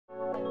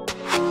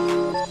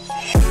Okay,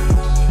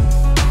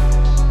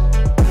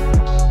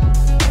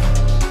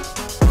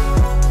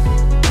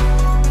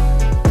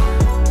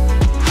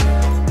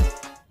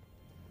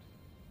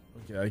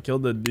 I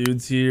killed the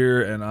dudes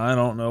here, and I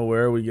don't know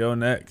where we go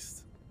next.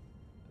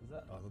 Is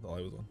that? Oh, that's all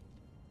I was on.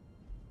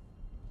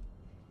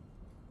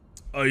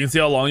 Oh, you can see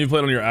how long you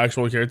played on your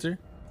actual character?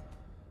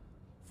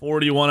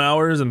 41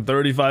 hours and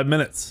 35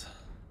 minutes.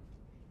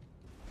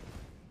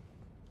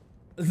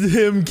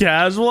 Damn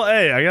casual.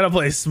 Hey, I gotta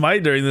play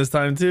Smite during this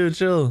time too.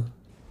 Chill.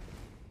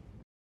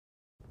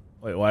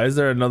 Wait, why is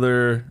there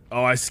another?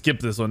 Oh, I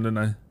skipped this one, didn't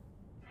I?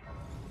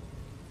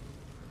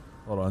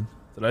 Hold on.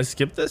 Did I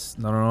skip this?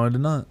 No, I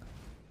did not.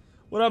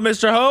 What up,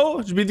 Mr. Ho?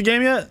 Did you beat the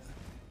game yet?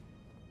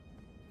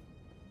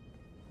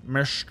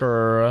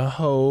 Mr.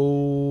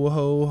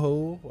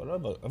 Ho. What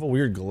up? I have a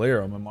weird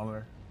glare on my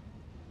monitor.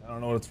 I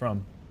don't know what it's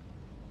from.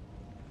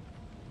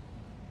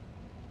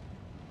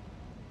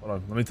 Hold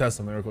on, let me test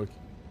something real quick.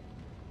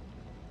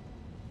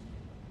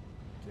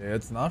 Okay,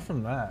 it's not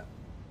from that.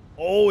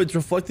 Oh, it's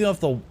reflecting off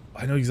the...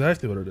 I know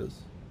exactly what it is.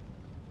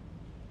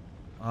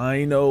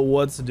 I know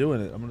what's doing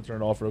it. I'm gonna turn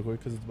it off real quick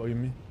because it's bugging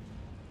me.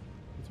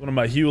 It's one of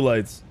my hue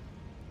lights.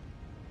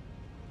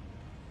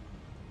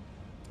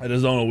 I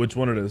just don't know which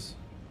one it is.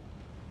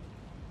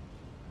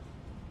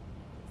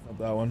 Not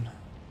that one.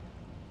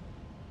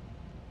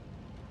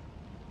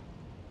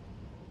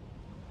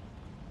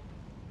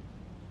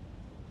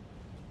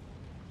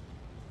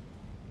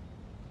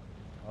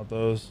 Not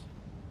those.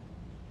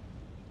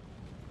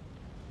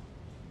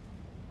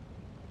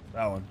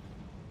 That one.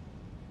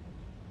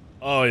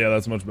 Oh yeah,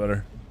 that's much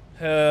better.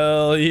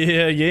 Hell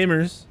yeah,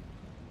 gamers.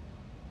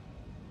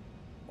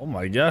 Oh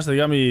my gosh, they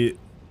got me.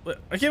 I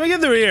can't even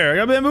get through here. I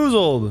got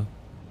bamboozled.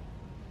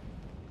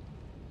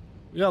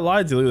 We got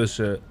lied to. Look at this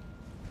shit.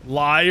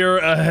 Liar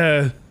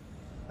ahead.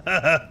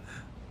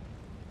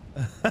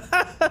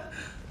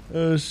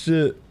 Oh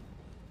shit.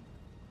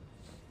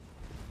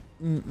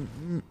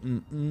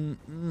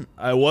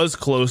 I was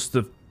close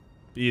to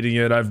beating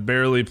it. I've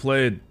barely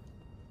played.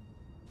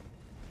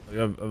 Like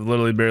I've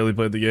literally barely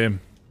played the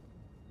game.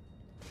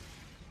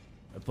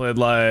 I played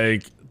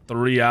like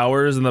 3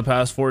 hours in the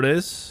past 4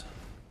 days.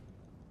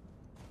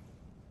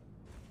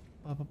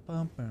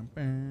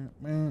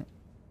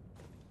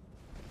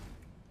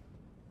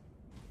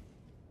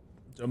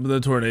 Jump in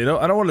the tornado.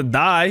 I don't want to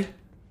die.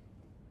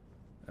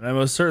 And I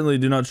most certainly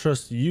do not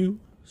trust you,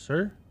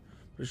 sir.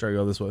 Pretty sure I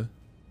go this way.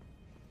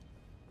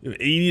 You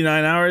have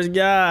 89 hours?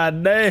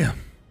 God damn.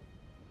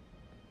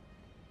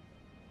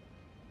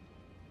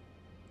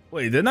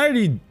 Wait, didn't I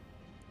already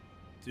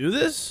do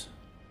this?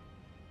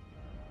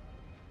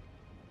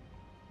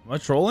 Am I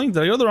trolling?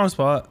 Did I go to the wrong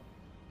spot?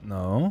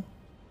 No.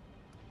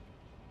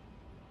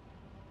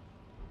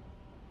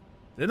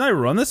 Didn't I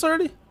run this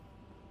already?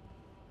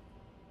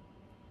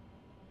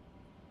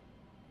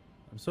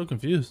 I'm so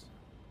confused.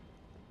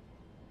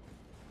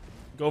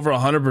 Go for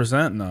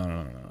 100%?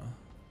 No.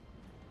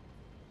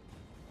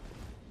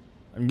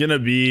 I'm gonna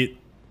beat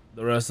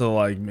the rest of the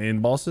like main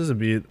bosses and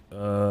beat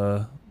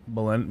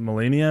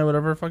Melania,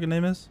 whatever her fucking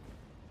name is.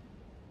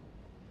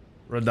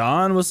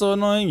 Radon was so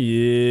annoying.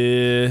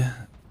 Yeah.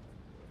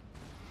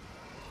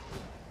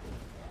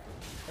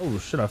 Oh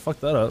shit, I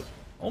fucked that up.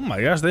 Oh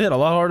my gosh, they hit a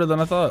lot harder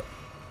than I thought.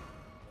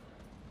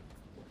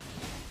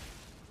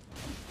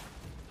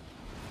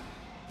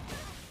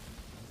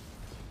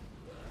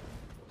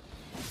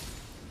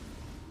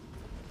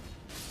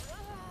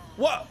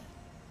 What?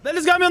 That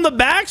just got me on the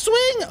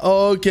backswing?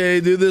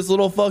 Okay, dude, this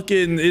little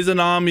fucking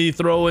Izanami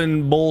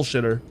throwing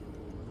bullshitter.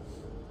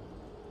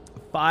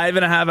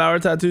 5.5 hour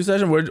tattoo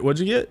session. What'd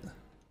you get?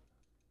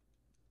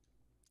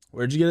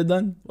 Where'd you get it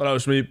done? What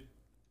else, Shmeep?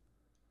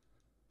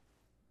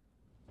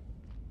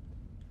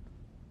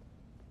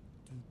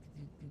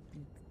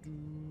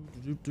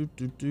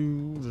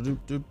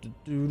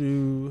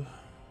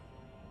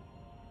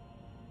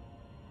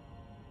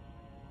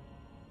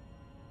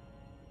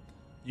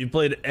 You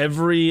played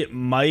every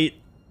Might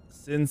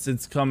since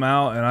it's come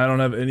out, and I don't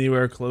have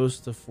anywhere close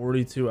to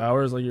 42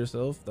 hours like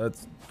yourself.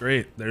 That's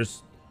great.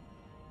 There's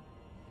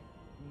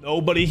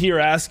nobody here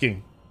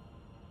asking.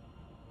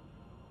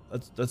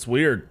 That's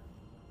weird.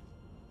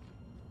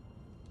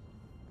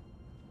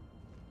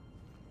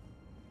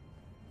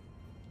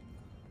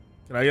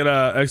 Can I get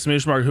a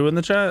exclamation mark who in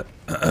the chat?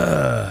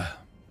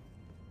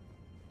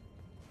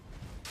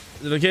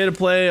 Is it okay to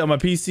play on my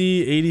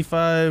PC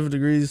 85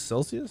 degrees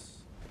Celsius?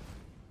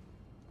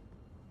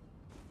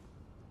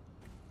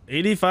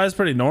 85 is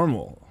pretty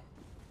normal.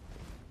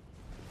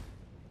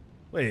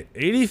 Wait,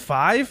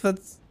 85?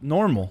 That's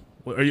normal.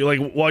 Are you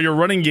like while you're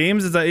running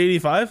games? Is that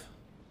 85?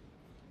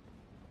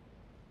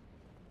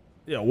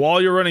 Yeah,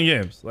 while you're running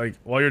games, like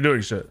while you're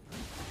doing shit.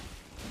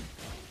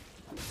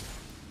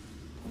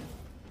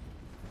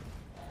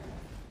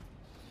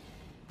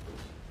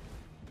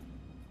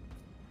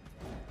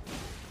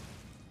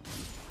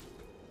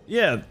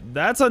 Yeah,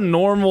 that's a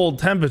normal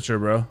temperature,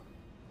 bro.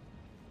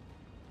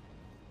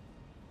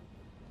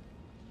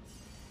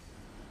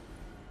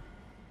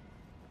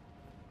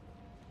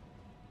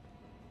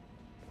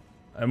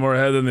 I'm more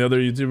ahead than the other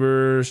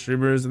YouTuber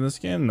streamers in this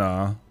game.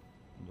 Nah,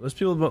 there's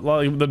people, but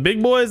like the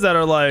big boys that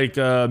are like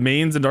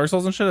mains and Dark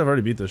Souls and shit. I've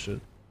already beat this shit.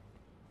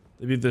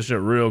 They beat this shit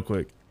real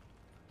quick.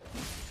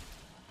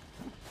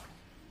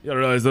 You gotta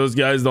realize those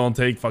guys don't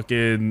take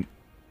fucking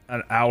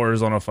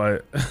hours on a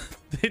fight.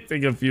 They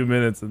take a few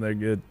minutes and they're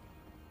good.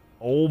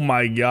 Oh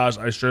my gosh,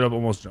 I straight up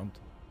almost jumped.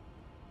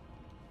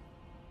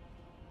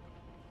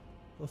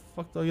 How the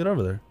fuck do I get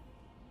over there?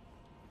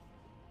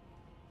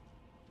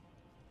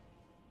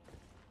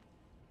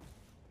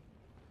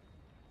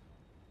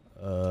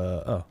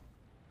 Oh.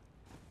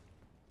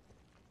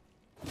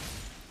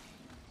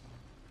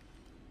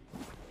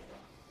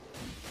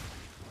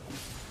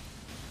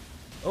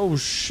 Oh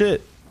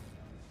shit.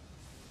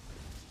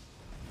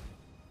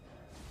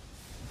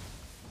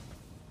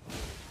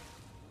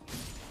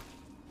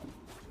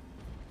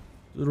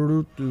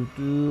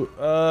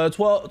 Uh,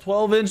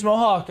 12-inch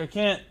mohawk. I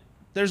can't.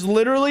 There's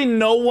literally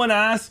no one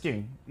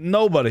asking.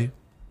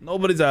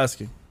 Nobody's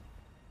asking.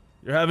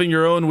 You're having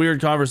your own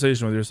weird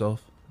conversation with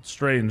yourself. It's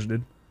strange,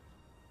 dude.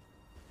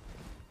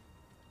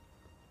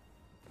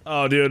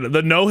 Oh, dude,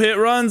 the no-hit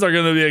runs are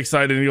gonna be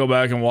exciting to go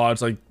back and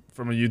watch, like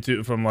from a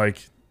YouTube,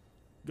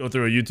 go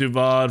through a YouTube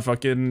VOD,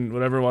 fucking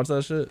whatever. Watch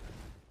that shit.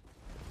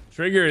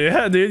 Trigger,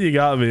 yeah, dude, you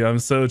got me. I'm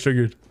so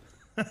triggered.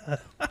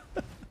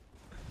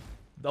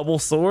 Double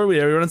sword?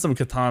 We're running some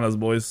katanas,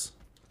 boys.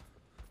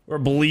 Or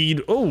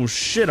bleed. Oh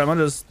shit, I might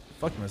just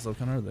fuck myself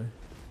kind of hard there.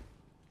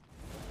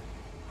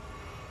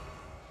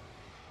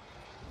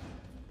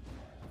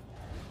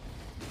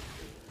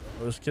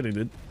 I was kidding,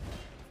 dude.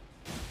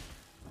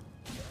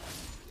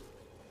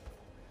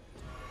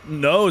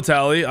 No,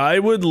 Tally. I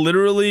would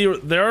literally...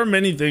 There are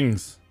many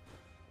things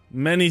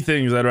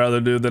I'd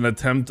rather do than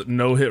attempt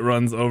no-hit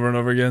runs over and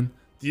over again.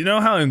 Do you know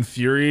how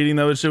infuriating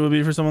that shit would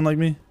be for someone like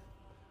me?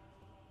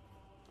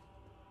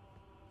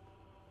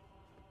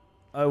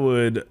 I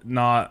would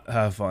not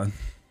have fun.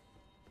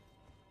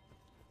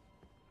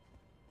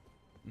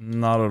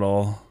 Not at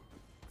all.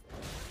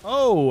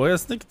 Oh, I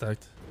got sneak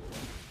attacked.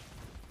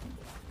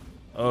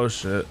 Oh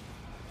shit.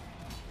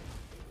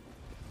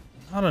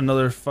 Not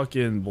another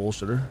fucking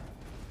bullshitter.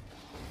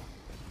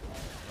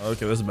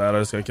 Okay, this is bad.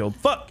 I just got killed.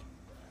 Fuck!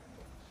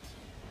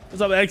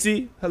 What's up,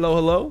 Exy? Hello,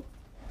 hello.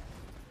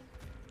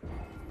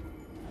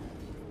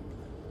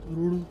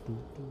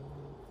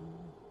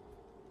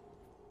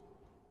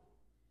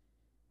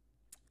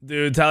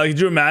 Dude, Tally, could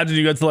you imagine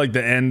you got to like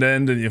the end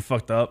and you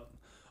fucked up?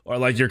 Or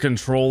like your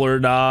controller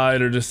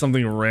died or just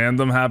something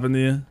random happened to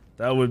you?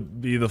 That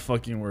would be the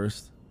fucking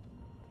worst.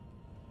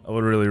 I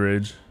would really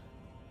rage.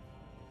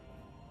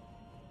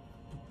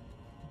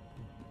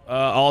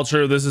 All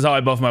true. This is how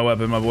I buff my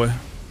weapon, my boy.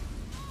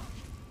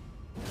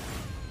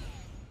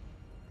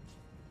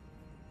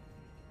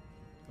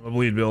 I'm a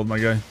bleed build, my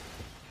guy.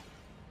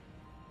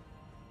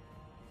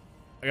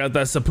 I got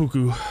that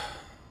seppuku.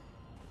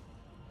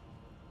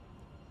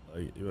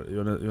 Like, you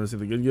wanna see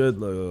the good?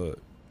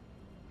 Look.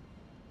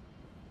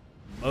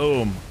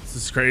 Boom. This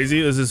is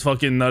crazy. This is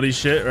fucking nutty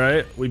shit,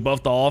 right? We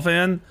buffed the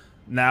offhand.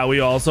 Now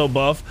we also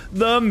buff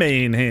the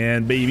main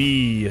hand,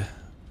 baby. Now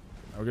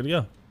we're good to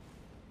go.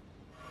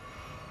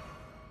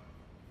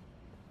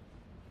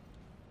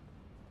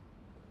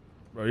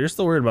 Bro, you're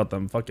still worried about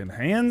them fucking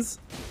hands?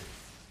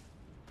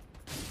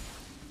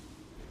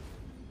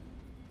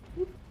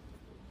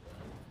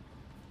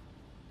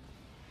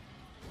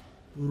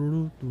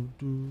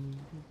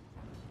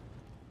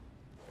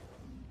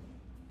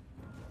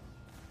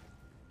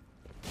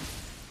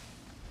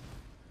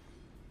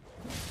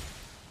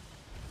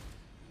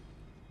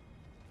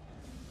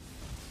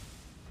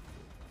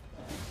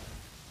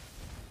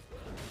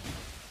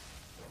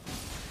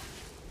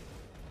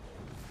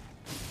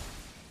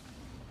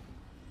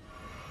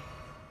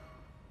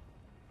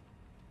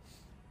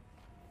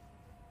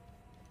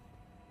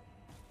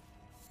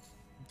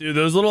 Dude,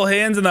 those little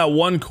hands in that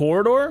one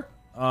corridor?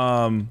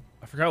 I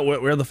forgot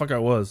where the fuck I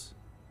was.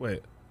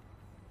 Wait.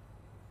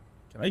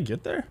 Can I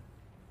get there?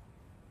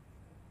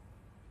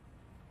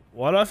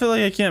 Why do I feel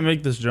like I can't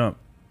make this jump?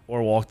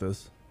 Or walk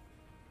this?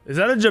 Is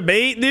that a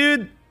debate,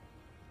 dude?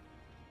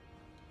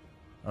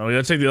 Oh, we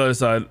gotta check the other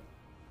side.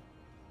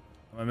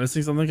 Am I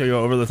missing something? Can I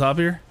go over the top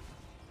here?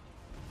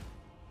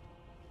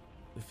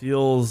 It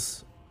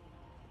feels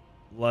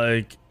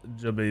like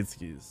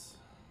Jabateski's.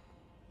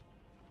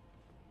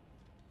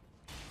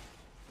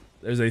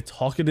 There's a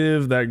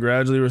talkative that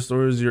gradually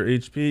restores your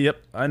HP.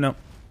 Yep, I know.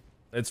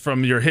 It's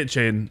from your hit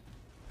chain.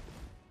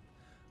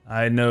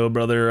 I know,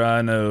 brother,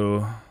 I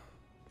know.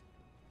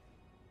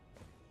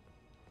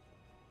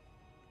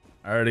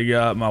 I already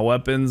got my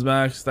weapons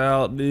maxed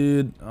out,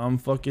 dude. I'm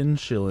fucking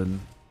chilling.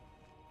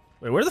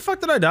 Wait, where the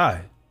fuck did I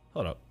die?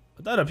 Hold up.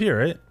 I died up here,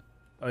 right?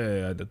 Oh,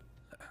 yeah, I did.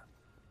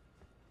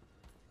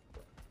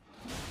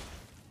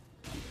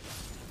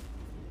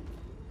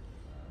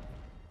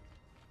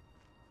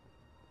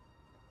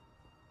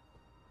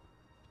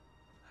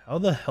 How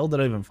the hell did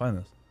I even find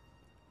this?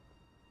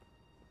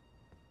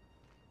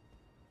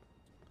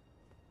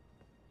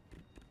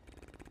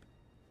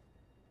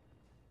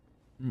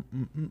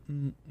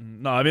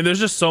 No, I mean, there's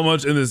just so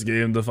much in this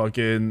game to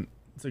fucking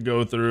to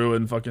go through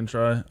and fucking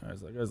try. All right,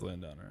 so that guy's laying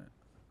down, all right.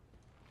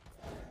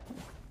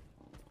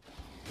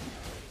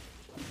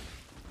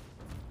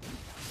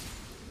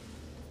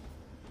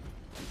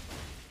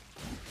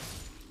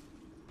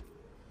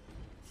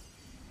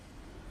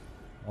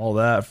 All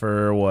that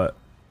for what?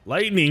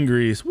 Lightning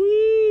grease.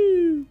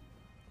 Woo!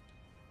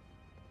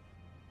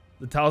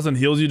 The talisman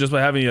heals you just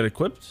by having it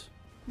equipped.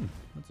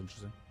 That's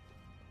interesting.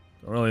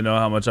 Don't really know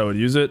how much I would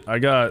use it. I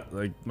got,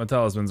 like, my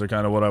talismans are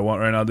kind of what I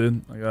want right now,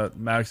 dude. I got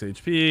max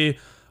HP.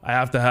 I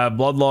have to have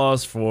blood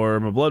loss for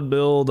my blood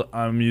build.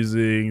 I'm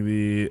using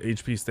the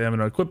HP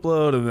stamina equip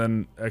load, and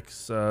then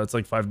X, it's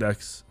like 5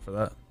 dex for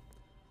that.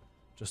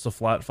 Just a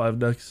flat 5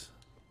 dex.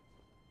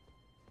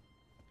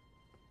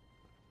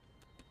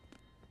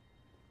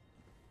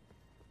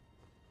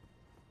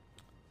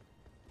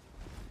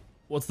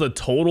 What's the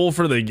total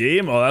for the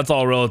game? Oh, that's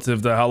all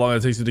relative to how long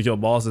it takes you to kill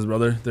bosses,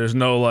 brother. There's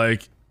no,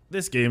 like,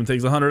 this game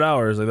takes 100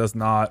 hours. Like, that's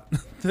not...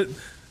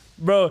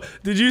 Bro,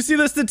 did you see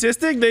the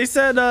statistic? They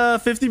said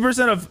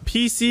 50% of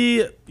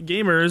PC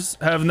gamers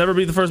have never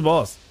beat the first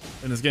boss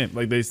in this game.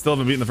 Like, they still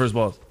haven't beaten the first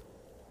boss.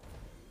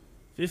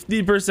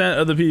 50%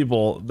 of the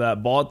people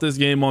that bought this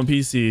game on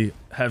PC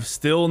have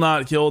still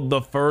not killed the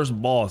first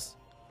boss.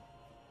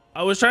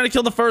 I was trying to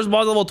kill the first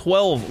boss level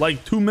 12,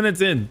 like 2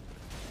 minutes in.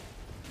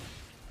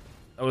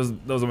 That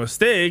was a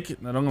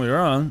mistake. Now, don't get me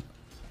wrong.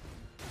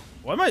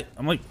 Why am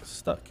I'm like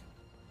stuck?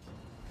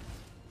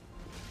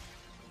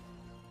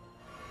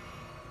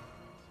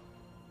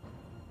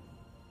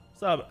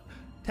 What's up?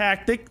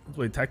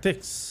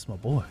 Tactics, my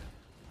boy.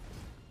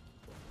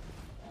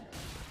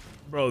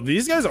 Bro,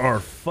 these guys are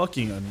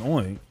fucking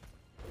annoying.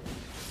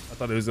 I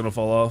thought he was gonna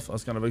fall off. I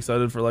was kind of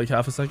excited for like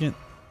half a second.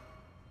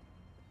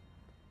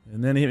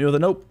 And then he hit me with a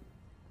nope.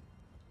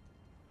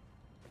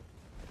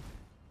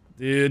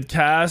 Dude,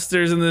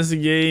 casters in this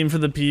game for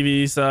the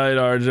PvE side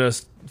are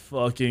just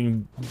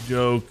fucking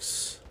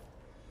jokes.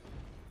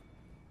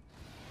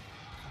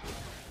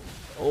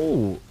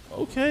 Oh,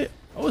 okay.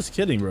 I was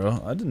kidding,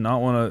 bro. I did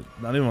not want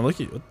to, not even look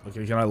at you.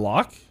 Okay, can I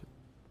lock?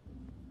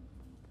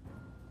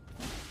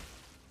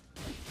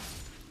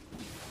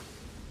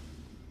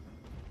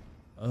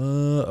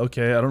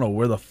 Okay. I don't know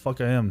where the fuck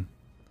I am.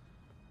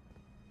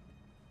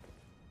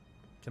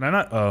 Can I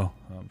not? Oh,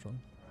 I'm trying.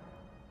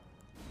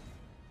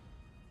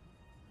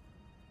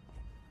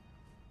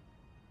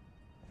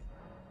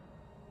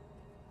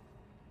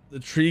 The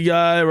tree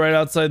guy right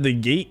outside the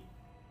gate.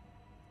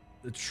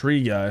 The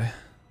tree guy.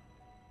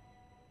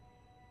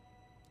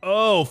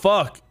 Oh,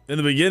 fuck. In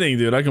the beginning,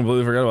 dude. I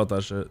completely forgot about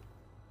that shit.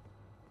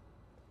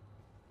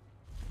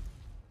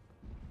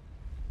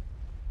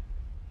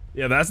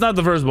 Yeah, that's not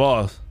the first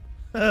boss.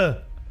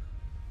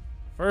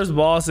 First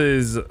boss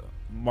is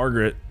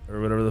Margaret, or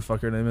whatever the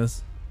fuck her name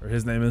is. Or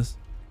his name is.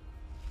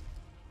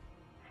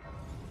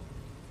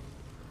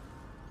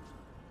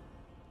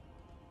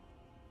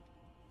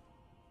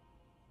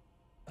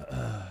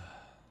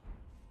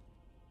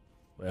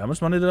 Wait, how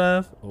much money did I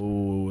have?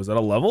 Oh, is that a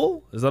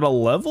level? Is that a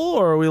level,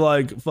 or are we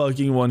like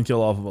fucking 1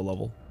 kill off of a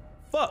level?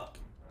 Fuck.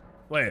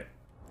 Wait.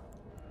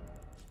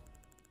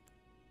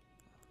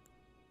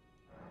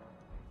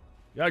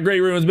 Got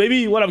great runes,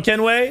 baby. What up,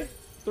 Kenway?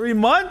 3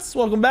 months.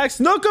 Welcome back.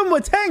 Snookum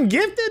with 10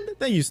 gifted.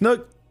 Thank you,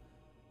 Snook.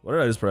 What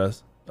did I just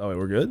press? Oh, wait,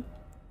 we're good?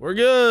 We're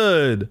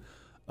good.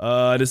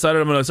 I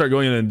decided I'm going to start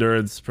going in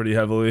endurance pretty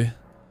heavily.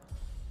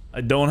 I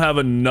don't have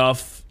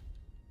enough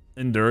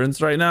endurance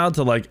right now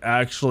to like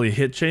actually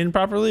hit chain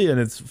properly, and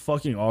it's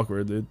fucking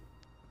awkward, dude.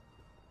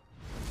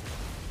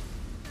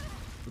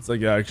 It's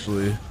like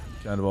actually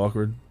kind of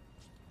awkward.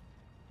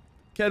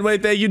 Kenway,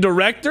 thank you.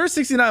 Director,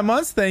 69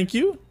 months. Thank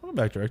you. Welcome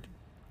back, Director.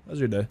 How's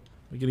your day?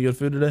 We getting good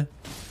food today?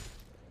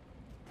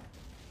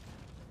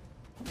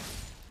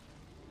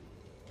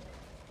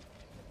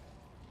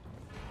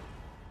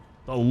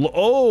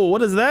 Oh,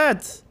 what is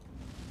that?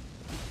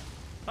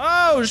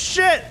 Oh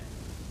shit!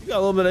 You got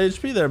a little bit of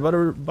HP there,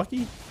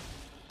 Bucky.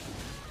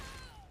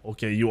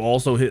 Okay, you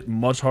also hit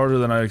much harder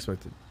than I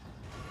expected.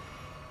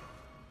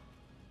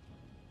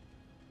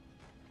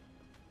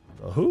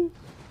 The who?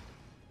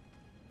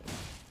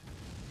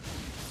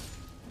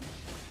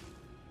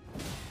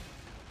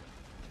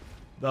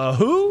 The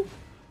who?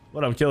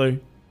 What up, killer?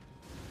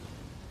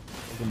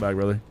 Welcome back,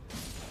 brother.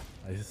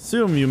 I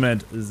assume you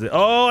meant is it?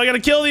 Oh, I gotta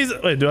kill these.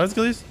 Wait, do I have to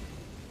kill these?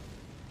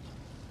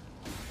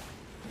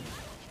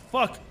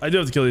 Fuck, I do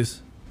have to kill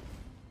these.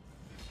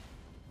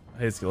 I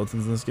hate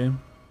skeletons in this game.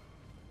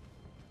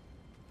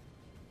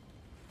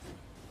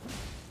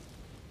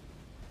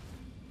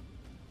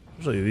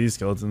 Especially these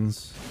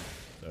skeletons.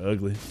 They're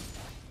ugly.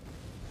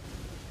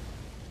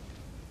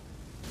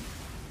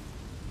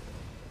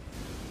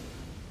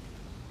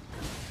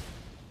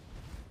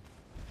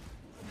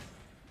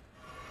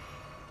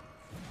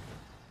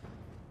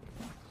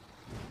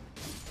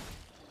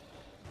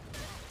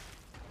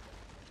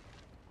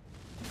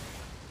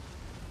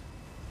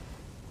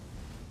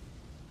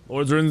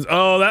 Lord's runes.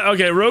 Oh, that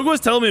okay. Rogue was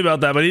telling me about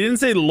that, but he didn't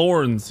say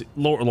Lorns.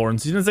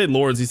 Lorns. He didn't say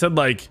Lords. He said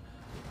like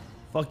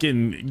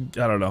fucking,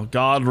 I don't know,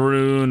 God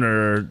rune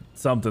or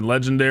something,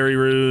 legendary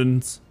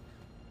runes.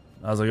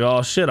 I was like,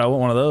 oh shit, I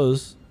want one of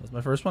those. That's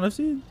my first one I've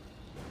seen.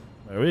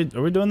 Are we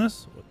doing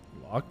this?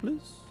 Lock,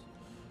 please.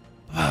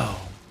 Wow.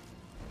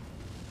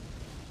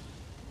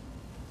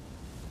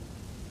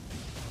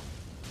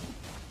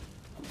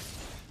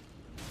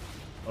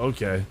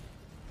 Okay.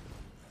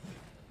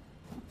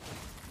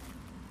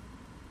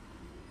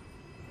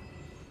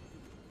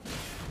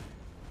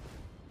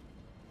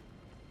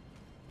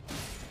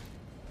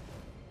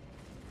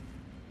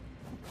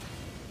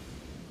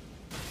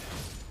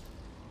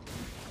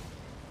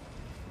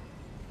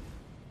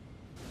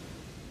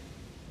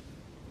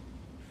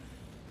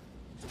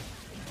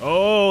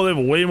 Oh, they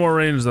have way more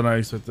range than I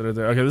expected right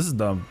there. Okay, this is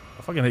dumb.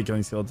 I fucking hate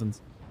killing skeletons.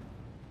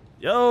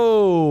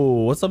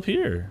 Yo, what's up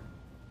here?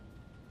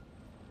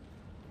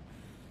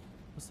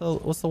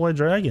 What's the white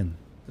dragon?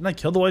 Didn't I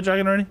kill the white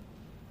dragon already?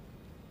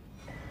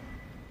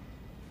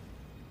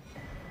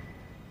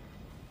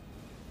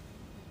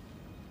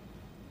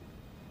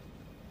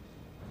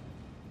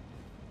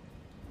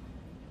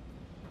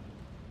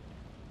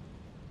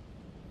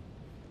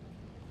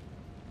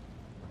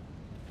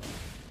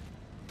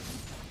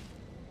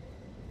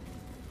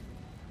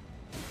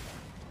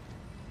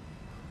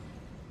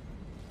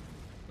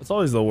 It's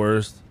always the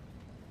worst.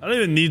 I don't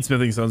even need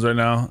smithing stones right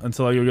now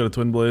until I go get a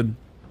twin blade.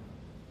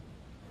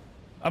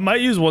 I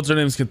might use what's her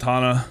name's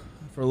katana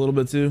for a little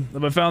bit too.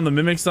 If I found the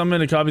mimic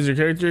summon, it copies your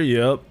character.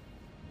 Yep.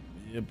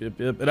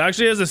 It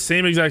actually has the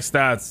same exact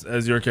stats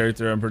as your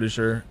character, I'm pretty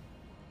sure.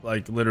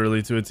 Like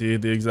literally to a T,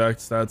 the exact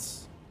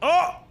stats.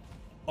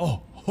 Oh,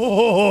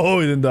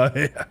 he didn't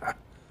die.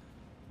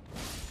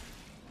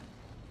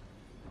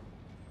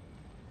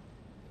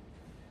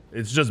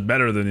 It's just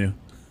better than you.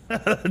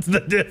 That's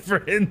the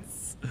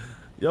difference.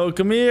 Yo,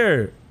 come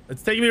here.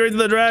 It's taking me right to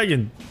the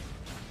dragon.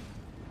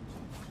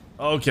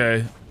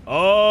 Okay.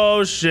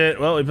 Oh shit.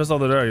 Well, he pissed off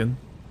the dragon.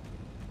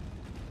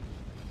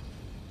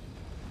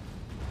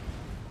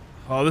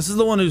 Oh, this is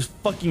the one whose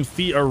fucking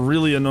feet are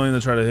really annoying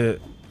to try to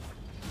hit.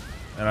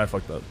 And I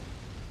fucked up.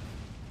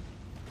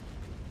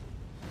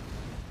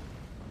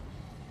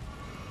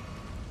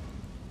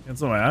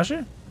 Cancel my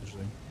Asher?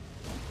 Interesting.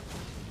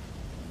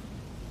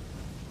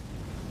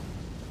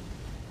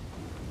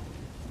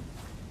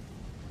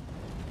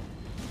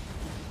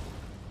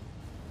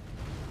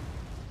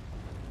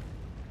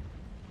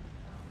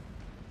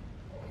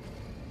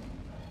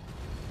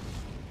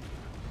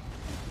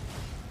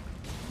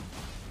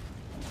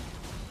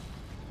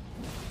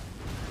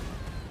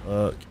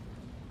 Fuck.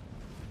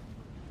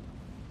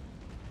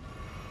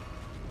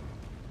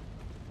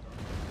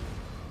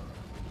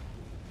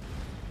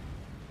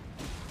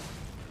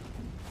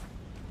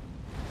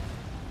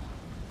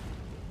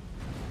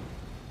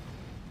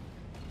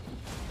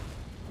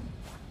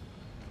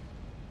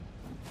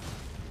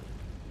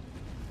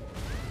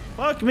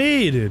 Fuck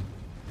me, dude.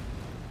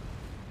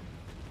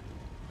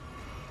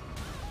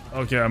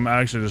 Okay, I'm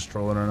actually just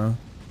trolling her now.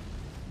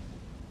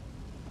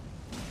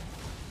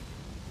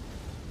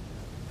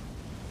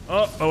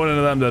 Oh, I went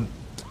into that. I'm dead.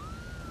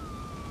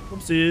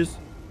 Whoopsies.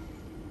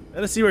 I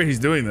gotta see where he's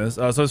doing this.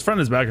 So his friend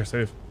and his back are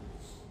safe.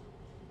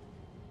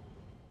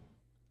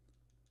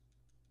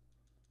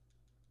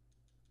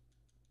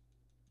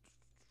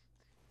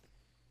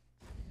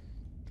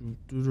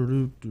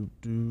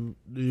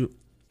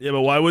 Yeah,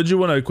 but why would you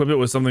want to equip it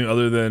with something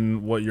other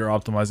than what you're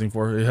optimizing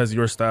for? It has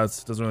your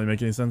stats. Doesn't really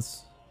make any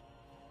sense.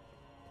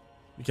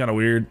 Be kind of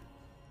weird.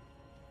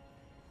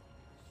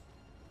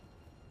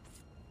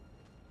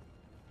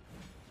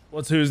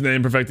 What's whose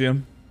name,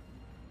 Perfectium?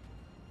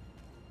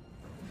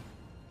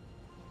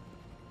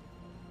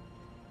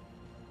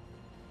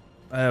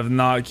 I have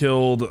not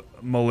killed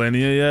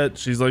Millennia yet.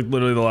 She's like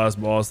literally the last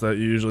boss that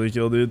you usually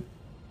kill, dude.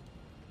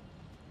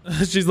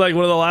 She's like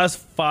one of the last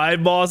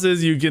 5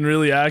 bosses you can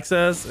really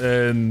access,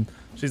 and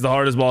she's the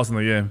hardest boss in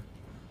the game.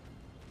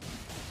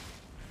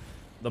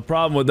 The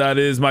problem with that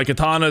is my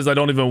katanas, I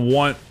don't even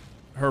want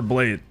her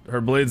blade.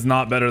 Her blade's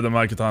not better than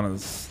my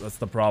katanas. That's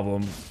the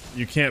problem.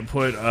 You can't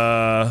put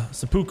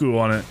seppuku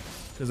on it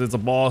because it's a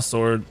boss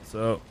sword,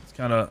 so it's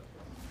kind of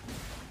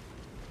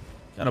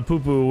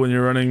poo-poo when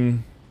you're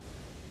running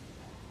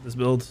this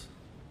build.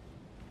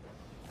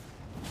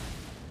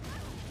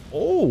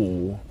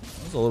 Oh,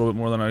 that's a little bit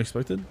more than I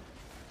expected.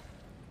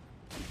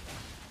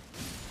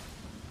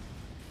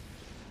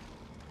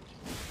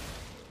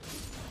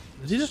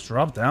 Did he just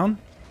drop down?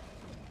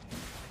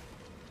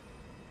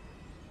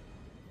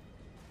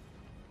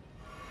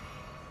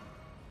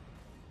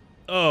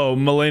 Oh,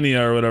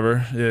 Millennia or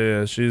whatever.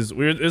 Yeah, she's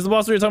weird. It's the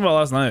boss we were talking about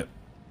last night.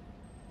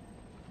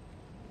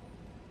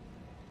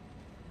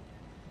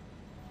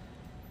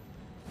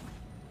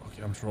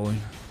 Okay, I'm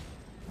trolling.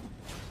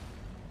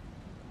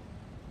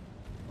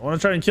 I want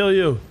to try and kill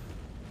you.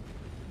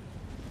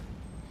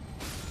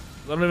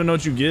 I don't even know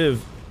what you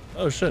give.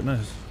 Oh shit,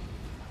 nice.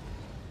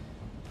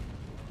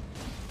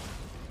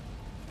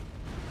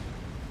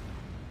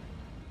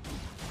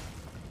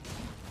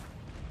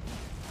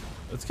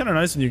 It's kind of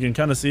nice and you can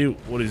kind of see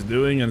what he's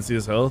doing and see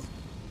his health.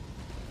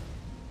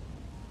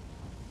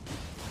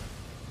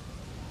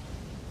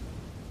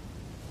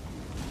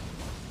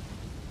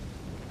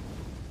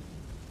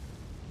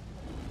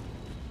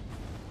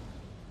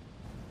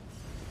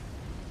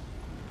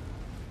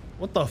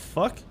 What the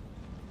fuck?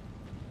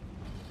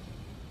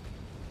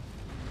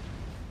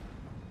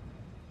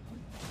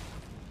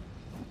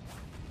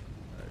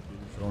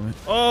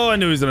 Oh, I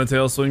knew he was gonna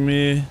tail swing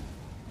me.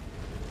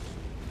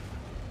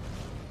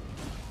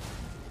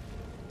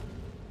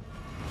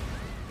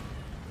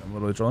 I'm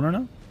literally trolling her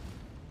now.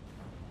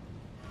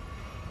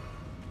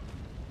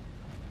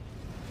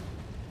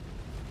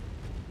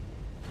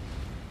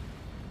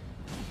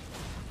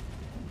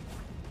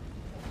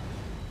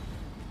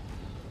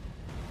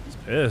 He's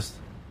pissed.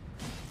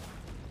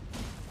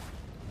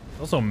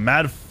 Also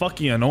mad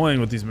fucking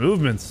annoying with these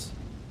movements.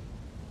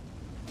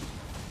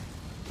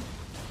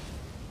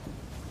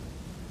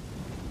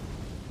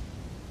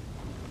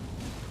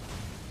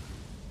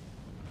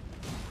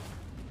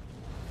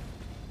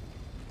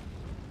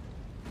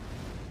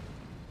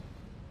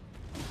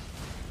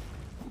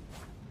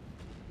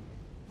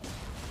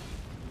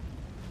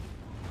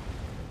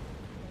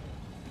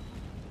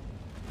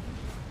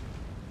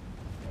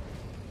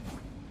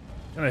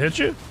 Can I hit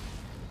you?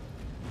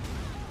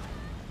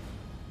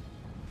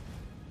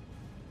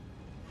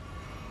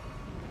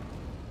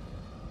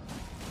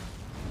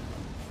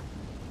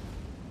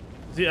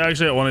 Is he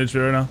actually at 1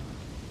 HP right now?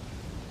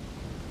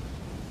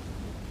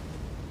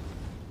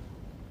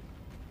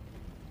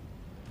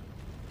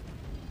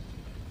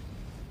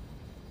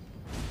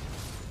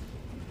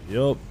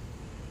 Yup.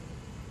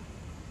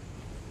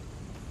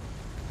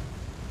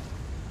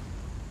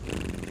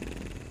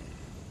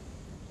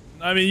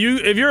 I mean,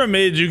 if you're a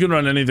mage, you can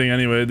run anything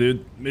anyway,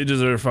 dude.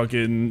 Mages are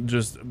fucking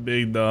just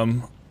big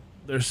dumb.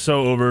 They're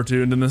so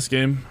overtuned in this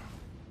game.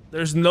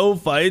 There's no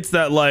fights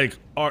that like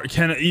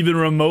can even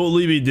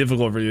remotely be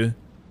difficult for you.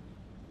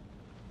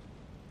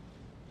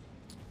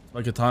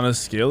 My katana's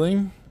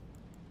scaling.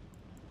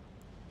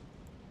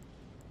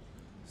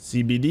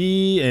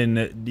 CBD and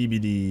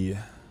DBD.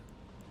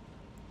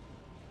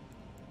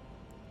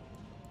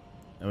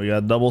 And we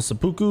got double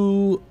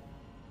seppuku. Just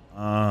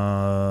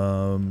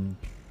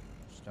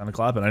kind of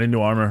clapping. I need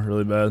new armor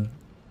really bad.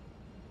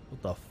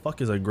 What the fuck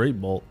is a great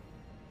bolt?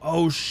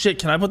 Oh shit!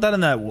 Can I put that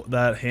in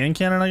that hand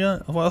cannon I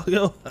got a while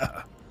ago?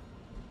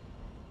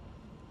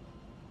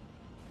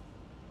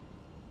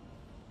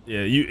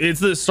 Yeah,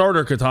 it's the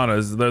starter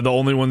katanas. They're the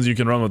only ones you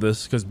can run with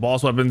this, because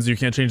boss weapons you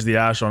can't change the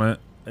ash on it,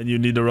 and you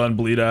need to run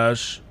bleed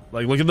ash.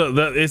 Like look at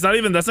it's not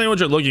even, that's not even what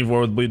you're looking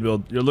for with bleed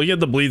build. You're looking at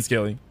the bleed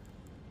scaling.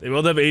 They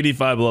both have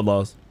 85 blood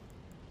loss.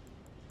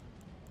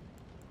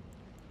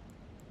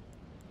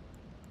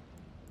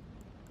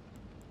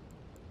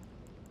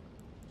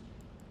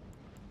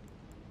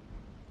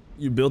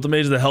 You built a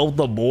mage to help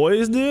the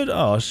boys, dude?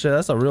 Oh shit,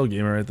 that's a real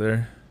gamer right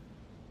there.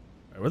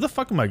 Right, where the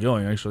fuck am I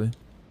going actually?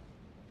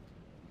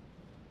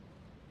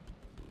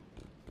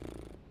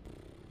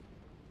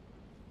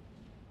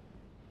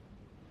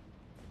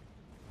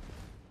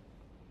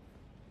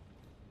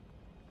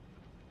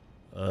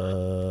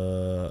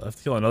 I have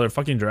to kill another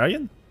fucking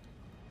dragon?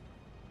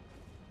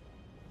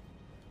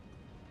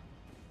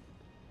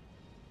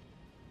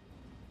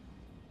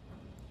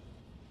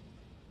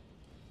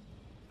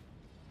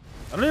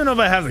 I don't even know if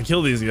I have to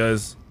kill these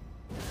guys.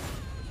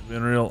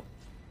 Being real.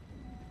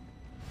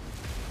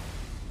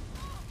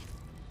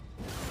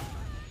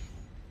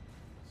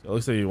 So it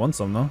looks like he wants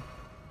some though.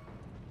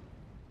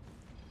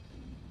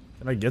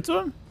 Can I get to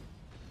him?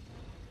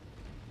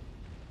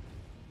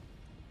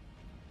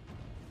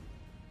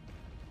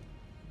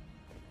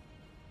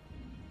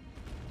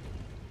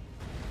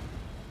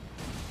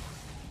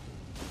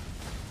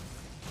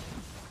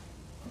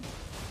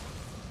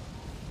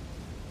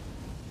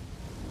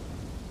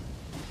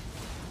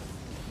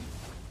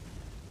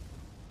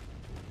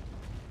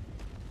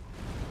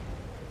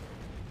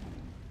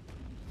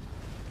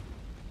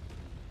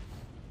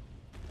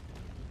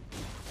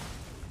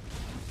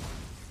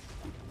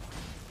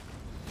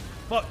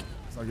 Fuck.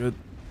 It's not good.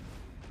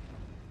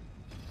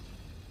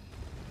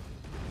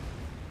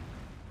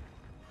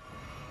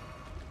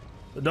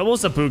 The double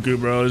seppuku,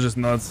 bro, is just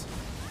nuts.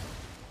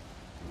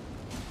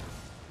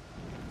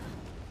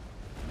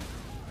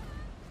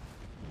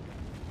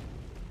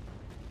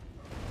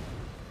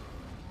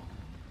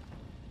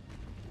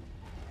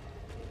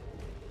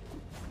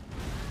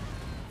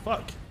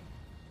 Fuck.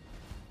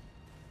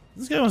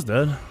 This guy was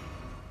dead.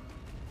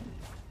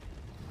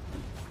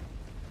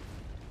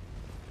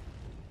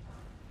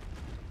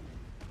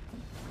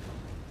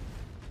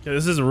 Okay,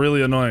 this is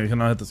really annoying. I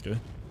cannot hit this guy.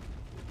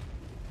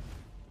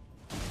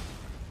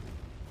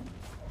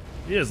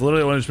 He is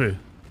literally 1 HP.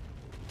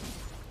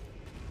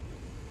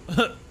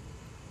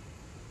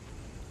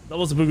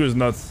 Double seppuku is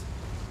nuts.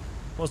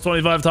 Plus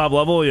 25 top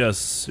level,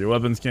 yes. Your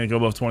weapons can't go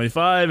above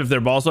 25. If they're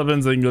boss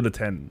weapons, they can go to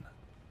 10.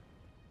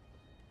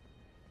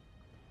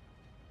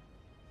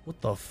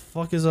 What the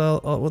fuck is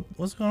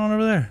what's going on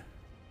over there?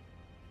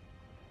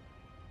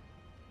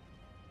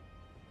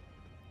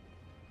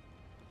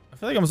 I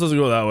feel like I'm supposed to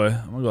go that way.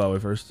 I'm gonna go that way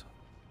first.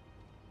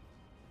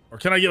 Or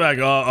can I get back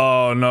up?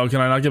 Oh no, can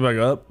I not get back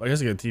up? I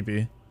guess I get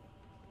TP.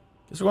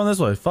 Guess we're going this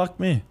way. Fuck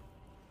me.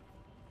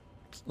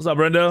 What's up,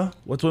 Brendo?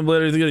 What twin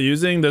blade are you thinking of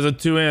using? There's a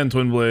 2-hand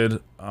twin blade.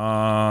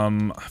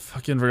 I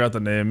fucking forgot the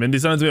name. Mindy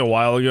sent it to me a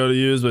while ago to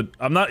use, but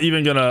I'm not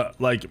even gonna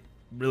like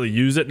really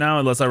use it now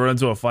unless I run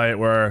into a fight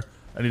where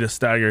I need a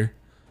stagger.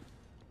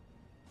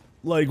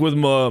 Like with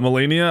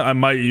Melania, I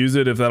might use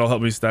it if that'll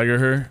help me stagger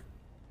her.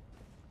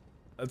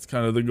 That's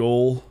kind of the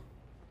goal.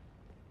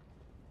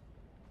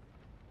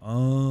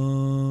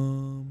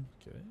 Okay.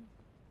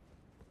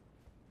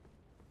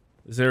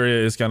 This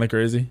area is kind of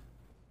crazy.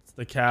 It's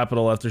the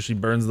capital after she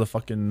burns the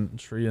fucking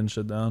tree and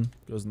shit down.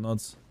 Goes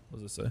nuts.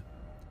 What does it say?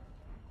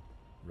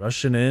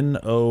 Russian in?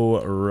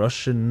 Oh,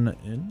 Russian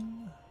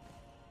in?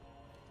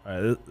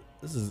 Alright,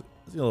 this is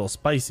a little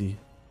spicy.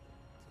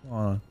 What's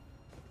going on?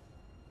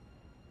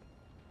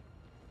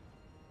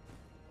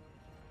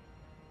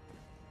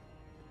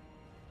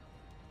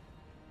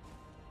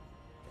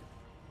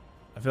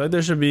 I feel like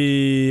there should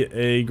be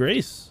a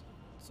Grace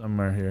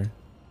somewhere here.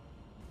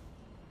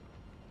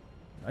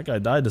 That guy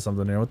died to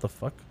something here. What the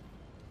fuck?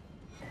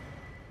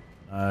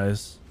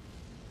 Nice.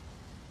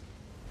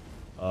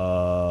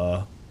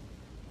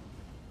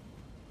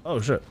 Oh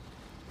shit.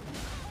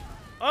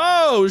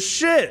 Oh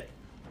shit!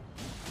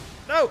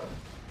 No!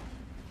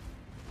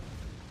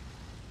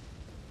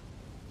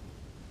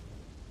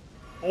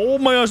 Oh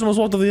my gosh, I almost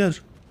walked off the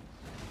edge.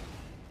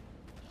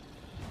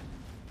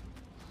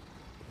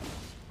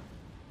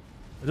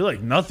 I do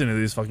like nothing to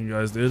these fucking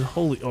guys, dude.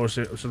 Holy, oh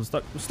shit, I should have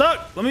stuck. I'm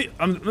stuck! I'm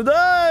gonna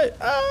die!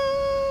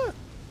 Ah!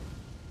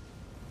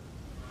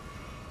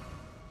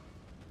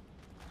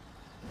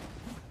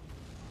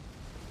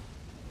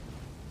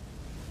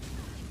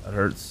 That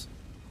hurts.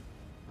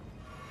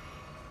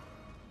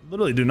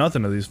 Literally do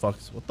nothing to these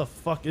fucks. What the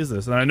fuck is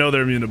this? And I know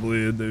they're immune to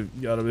bleed. They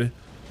gotta be.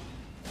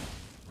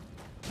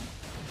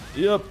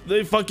 Yep,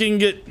 they fucking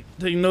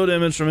take no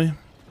damage from me.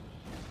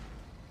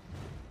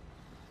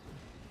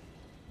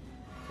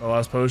 My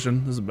last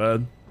potion. This is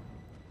bad.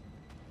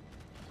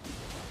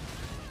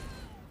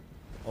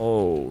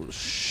 Oh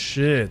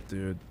shit,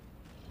 dude.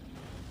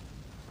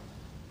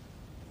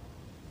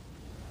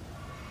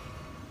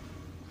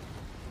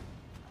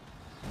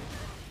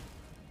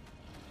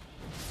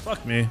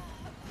 Fuck me.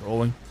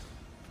 Rolling.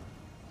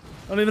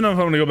 I don't even know if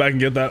I'm gonna go back and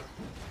get the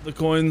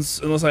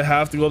coins unless I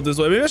have to go up this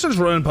way. Maybe I should just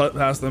run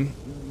past them.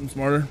 I'm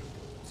smarter.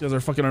 These guys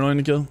are fucking annoying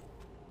to kill.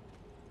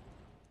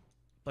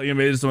 Playing a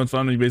mage is so much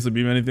fun when you basically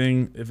beam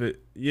anything.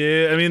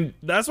 Yeah, I mean,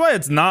 that's why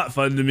it's not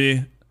fun to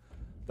me.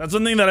 That's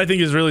one thing that I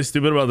think is really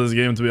stupid about this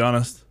game, to be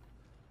honest.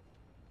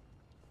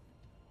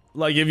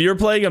 Like, if you're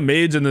playing a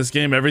mage in this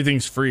game,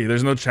 everything's free.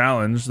 There's no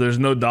challenge. There's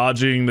no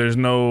dodging. There's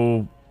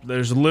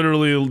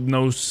literally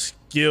no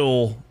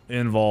skill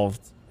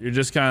involved. You're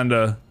just kind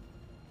of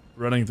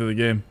running through the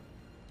game.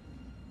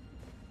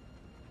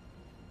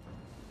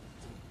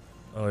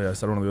 Oh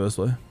yes, I don't want to go this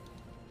way.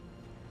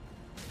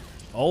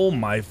 Oh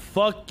my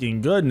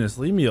fucking goodness,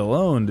 leave me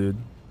alone, dude.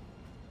 Is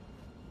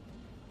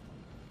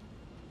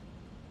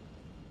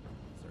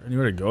there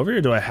anywhere to go over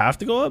here? Do I have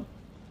to go up?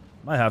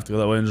 Might have to go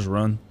that way and just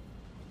run.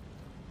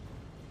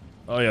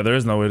 Oh yeah, there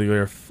is no way to go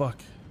here.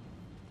 Fuck.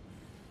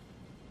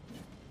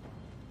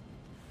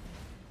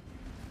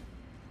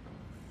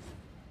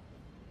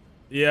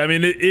 Yeah, I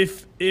mean,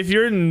 if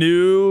you're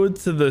new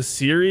to the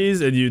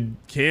series and you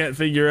can't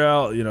figure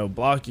out, you know,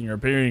 blocking or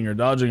parrying or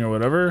dodging or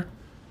whatever,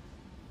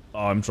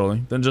 oh, I'm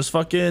trolling. Then just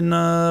fucking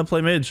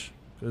play mage,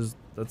 because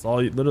that's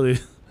all. Literally,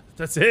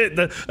 that's it.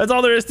 That's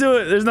all there is to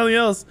it. There's nothing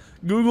else.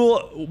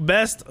 Google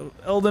best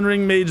Elden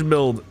Ring mage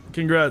build.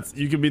 Congrats,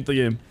 you can beat the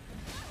game.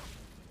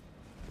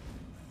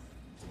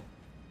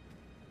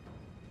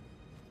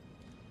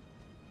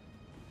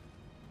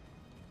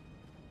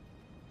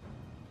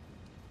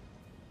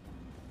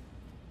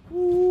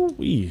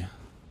 Ooh-wee.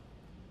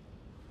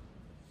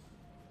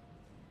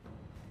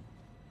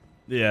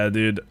 Yeah,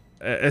 dude.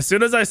 As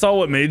soon as I saw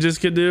what mages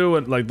could do,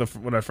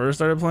 when I first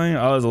started playing,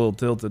 I was a little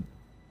tilted.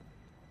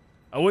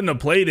 I wouldn't have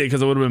played it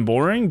because it would have been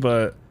boring,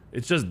 but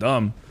it's just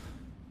dumb.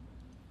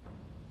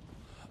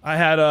 I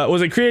had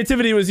was it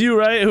Creativity was you,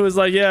 right? Who was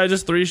like, yeah,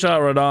 just 3-shot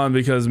Radon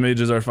because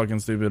mages are fucking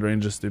stupid,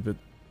 range is stupid.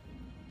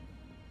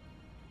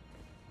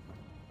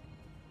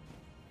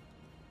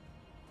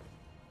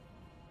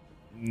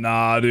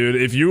 Nah, dude.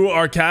 If you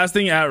are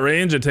casting at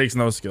range, it takes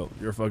no skill.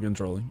 You're fucking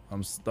trolling.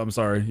 I'm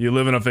sorry. You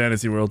live in a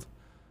fantasy world.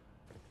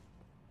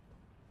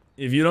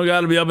 If you don't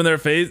gotta be up in their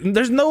face,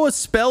 there's no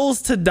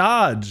spells to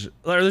dodge.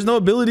 Like, there's no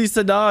abilities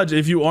to dodge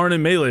if you aren't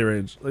in melee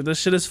range. Like, this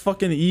shit is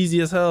fucking easy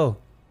as hell.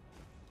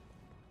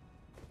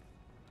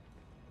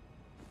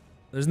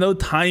 There's no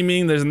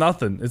timing. There's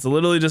nothing. It's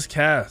literally just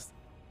cast.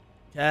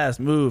 Cast,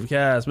 move,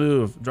 cast,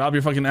 move. Drop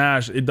your fucking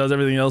ash. It does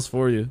everything else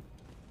for you.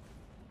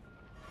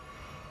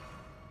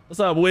 What's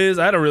up, Wiz?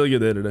 I had a really good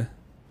day today.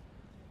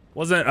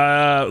 Wasn't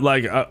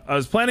like I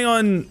was planning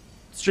on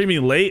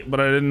streaming late, but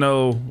I didn't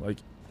know like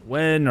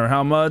when or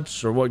how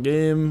much or what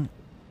game.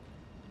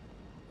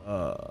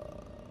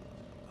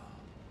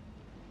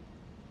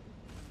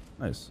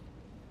 Nice.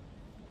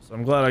 So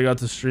I'm glad I got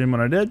to stream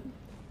when I did.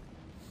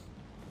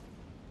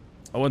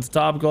 I went to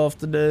Topgolf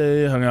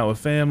today, hung out with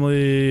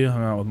family,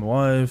 hung out with my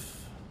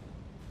wife.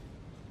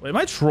 Wait, am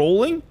I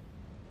trolling?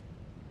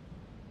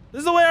 This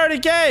is the way I already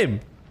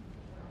came.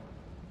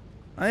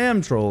 I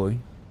am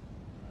trolling.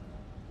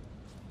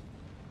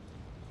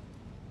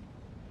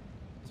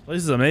 This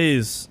place is a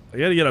maze. I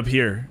gotta get up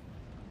here.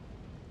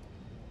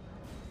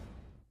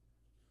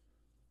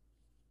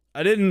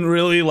 I didn't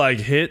really like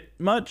hit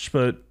much,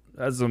 but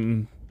had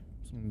some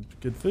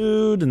good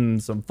food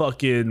and some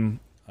fucking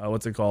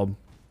what's it called?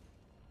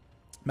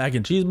 Mac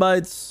and cheese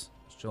bites.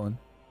 Just chilling.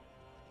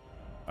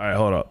 All right,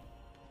 hold up.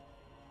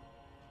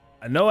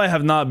 I know I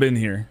have not been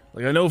here.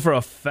 Like I know for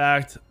a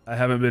fact I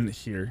haven't been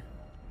here.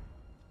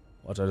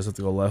 Watch, I just have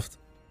to go left.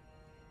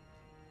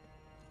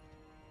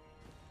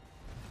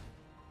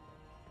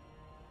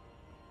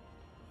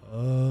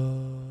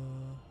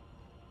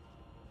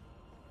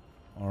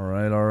 All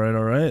right, all right,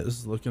 all right. This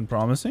is looking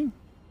promising.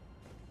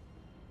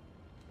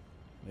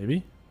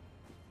 Maybe.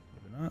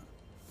 Maybe not.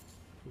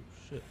 Oh,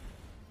 shit.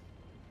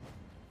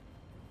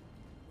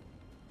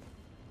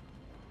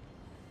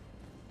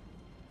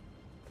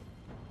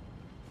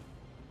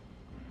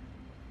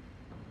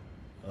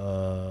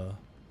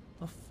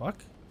 The fuck?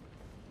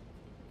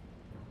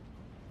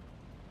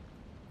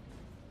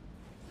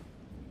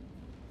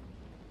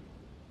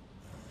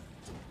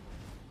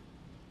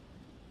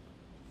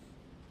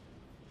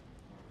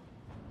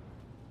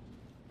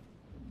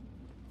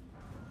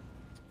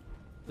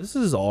 This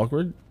is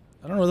awkward.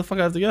 I don't know where the fuck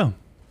I have to go.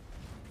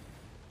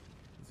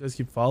 These guys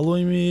keep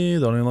following me. They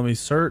don't even let me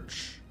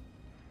search.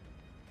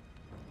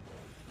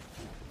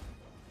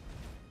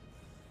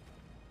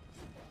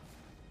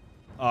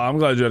 Oh, I'm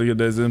glad you had a good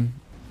day, Zim.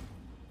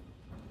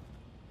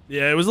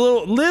 Yeah, it was a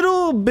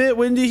little bit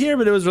windy here,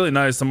 but it was really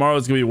nice. Tomorrow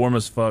it's gonna be warm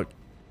as fuck.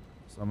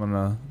 So I'm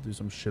gonna do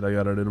some shit I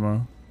gotta do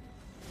tomorrow.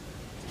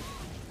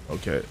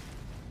 Okay.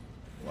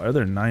 Why are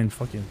there 9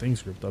 fucking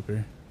things grouped up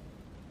here?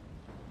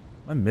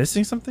 Am I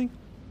missing something?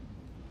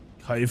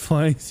 Kite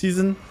flying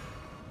season?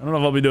 I don't know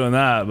if I'll be doing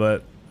that,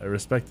 but I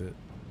respect it.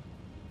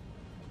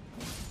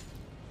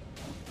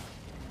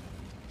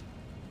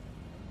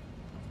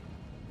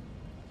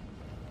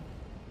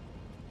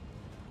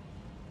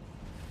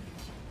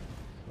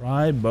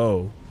 Try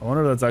bow. I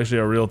wonder if that's actually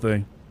a real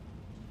thing.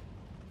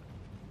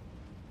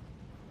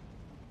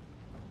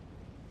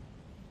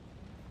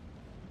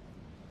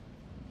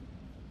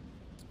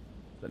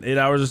 Been 8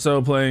 hours or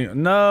so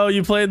playing. No,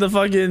 you played the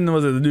fucking,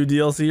 was it the new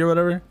DLC or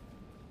whatever?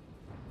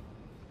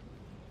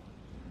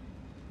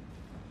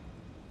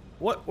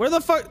 What? Where the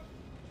fuck?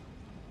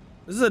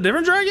 This is a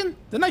different dragon?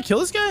 Didn't I kill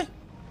this guy?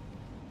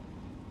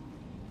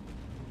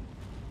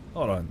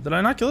 Hold on. Did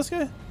I not kill this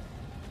guy?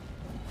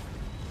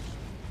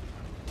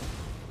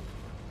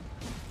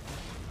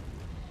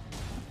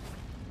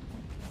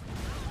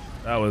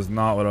 That was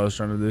not what I was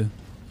trying to do,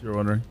 if you're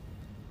wondering.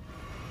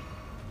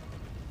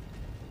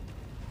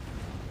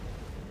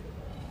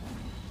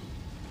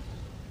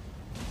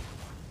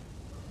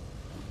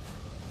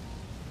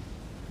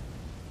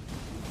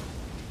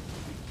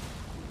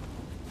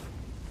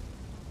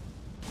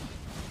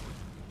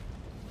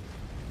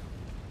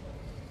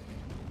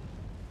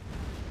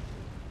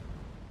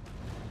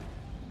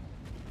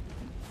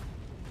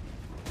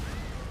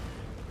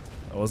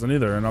 I wasn't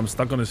either, and I'm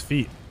stuck on his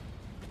feet.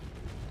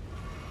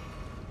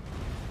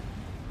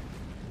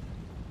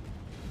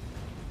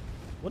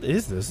 What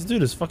is this? This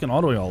dude is fucking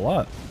autoing a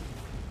lot.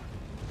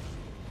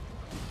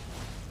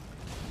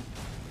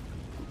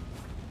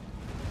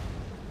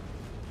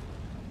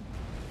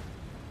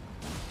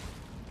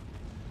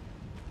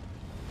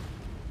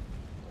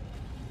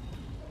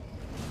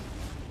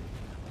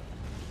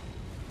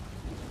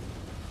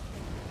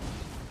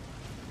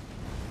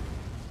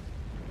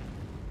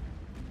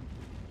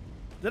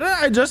 Did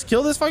I just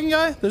kill this fucking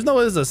guy? There's no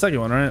way this is the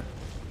second one, right?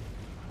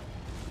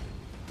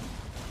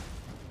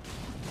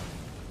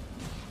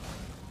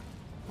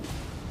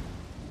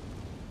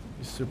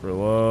 He's super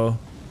low.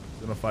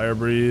 He's gonna fire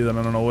breathe, and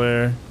I don't know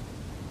where.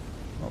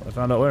 Oh, I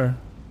found out where.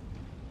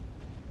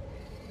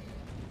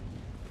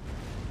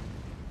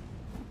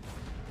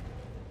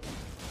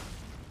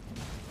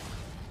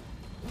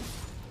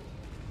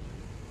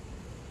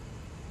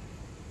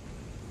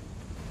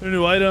 There are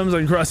new items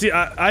and cross. See,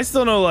 I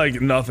still know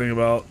like nothing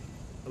about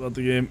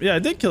the game. Yeah, I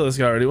did kill this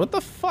guy already. What the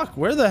fuck?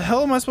 Where the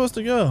hell am I supposed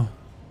to go?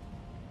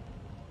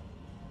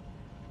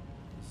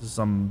 This is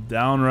some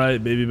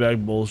downright baby back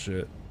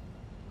bullshit.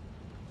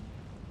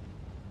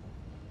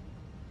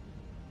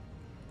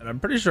 And I'm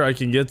pretty sure I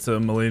can get to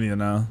Melania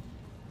now.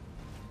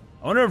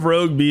 I wonder if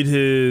Rogue beat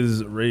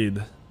his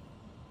raid.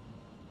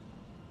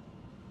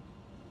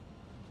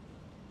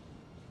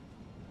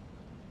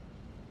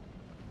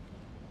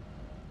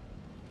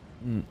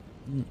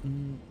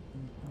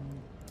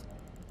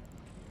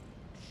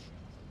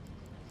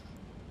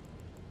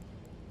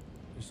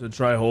 To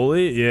try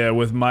holy, yeah,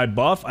 with my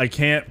buff I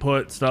can't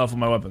put stuff on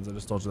my weapons. I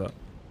just told you that.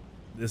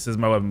 This is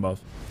my weapon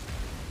buff.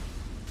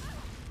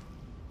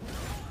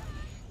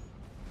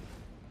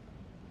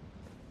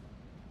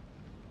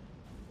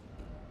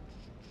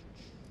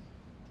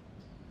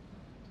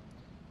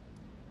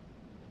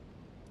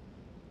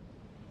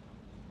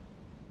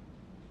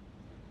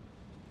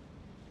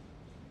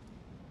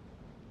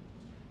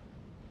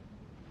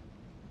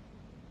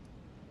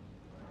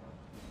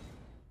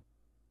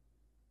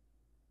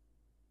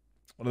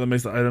 One of them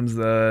makes the items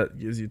that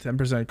gives you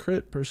 10%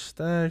 crit per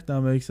stack. Now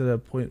makes it a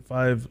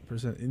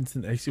 0.5%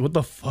 instant XP. What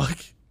the fuck?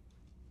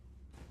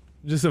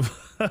 Just a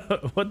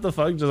what the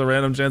fuck? Just a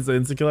random chance to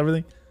instant kill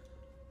everything?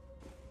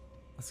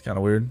 That's kind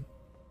of weird.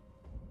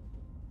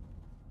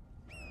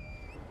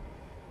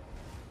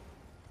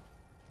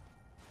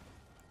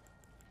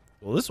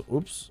 Will this,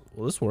 oops,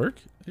 will this work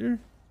here?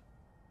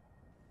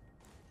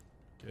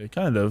 Okay,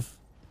 kind of.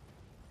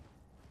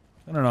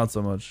 Kind of not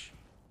so much.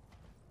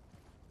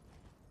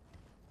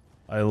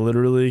 I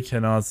literally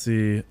cannot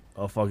see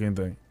a fucking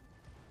thing.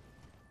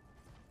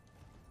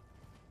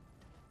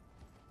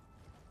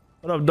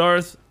 What up,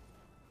 Darth?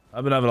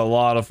 I've been having a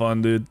lot of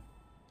fun, dude.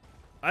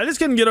 I just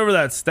couldn't get over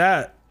that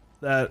stat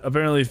that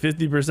apparently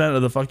 50%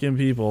 of the fucking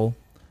people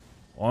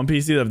on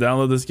PC that have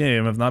downloaded this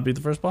game have not beat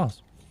the first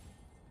boss.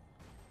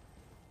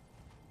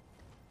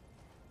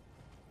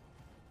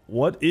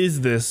 What is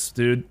this,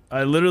 dude?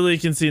 I literally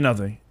can see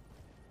nothing.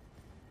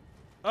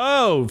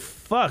 Oh,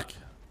 fuck.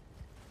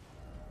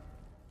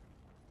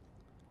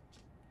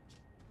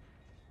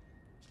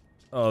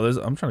 Oh,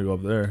 I'm trying to go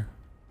up there.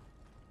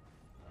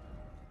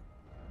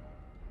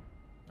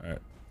 Alright.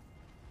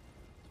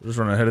 So just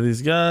run ahead of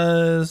these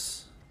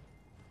guys.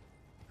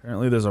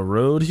 Apparently there's a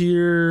road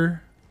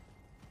here.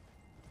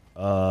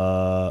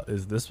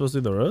 Is this supposed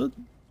to be the road?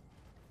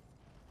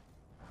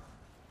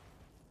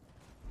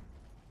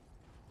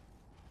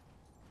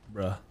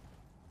 Bruh.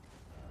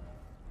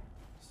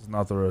 This is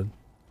not the road.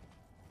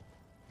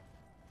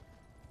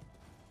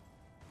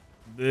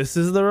 This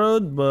is the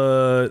road,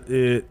 but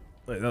it...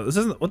 Wait, no, this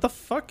isn't... What the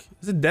fuck?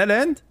 Is it dead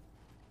end?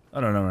 I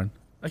don't know, man.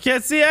 I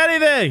can't see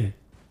anything!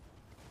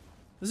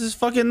 This is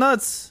fucking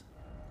nuts.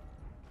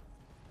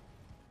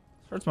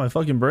 This hurts my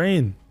fucking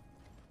brain.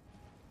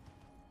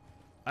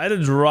 I had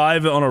to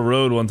drive on a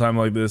road one time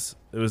like this.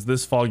 It was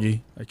this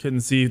foggy. I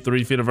couldn't see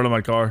 3 feet in front of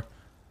my car.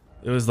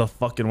 It was the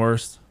fucking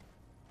worst.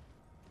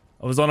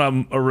 I was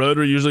on a road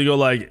where you usually go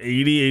like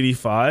 80,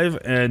 85,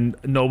 and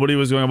nobody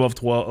was going above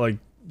 12,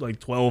 like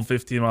 12,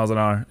 15 miles an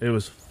hour. It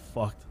was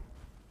fucked.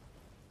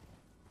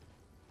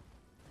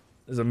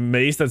 There's a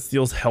mace that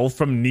steals health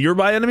from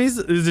nearby enemies?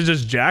 Is it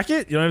just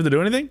jacket? You don't have to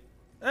do anything?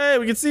 Hey,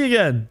 we can see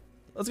again.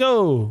 Let's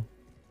go.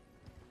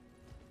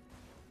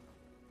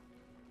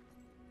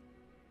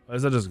 Why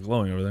is that just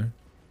glowing over there?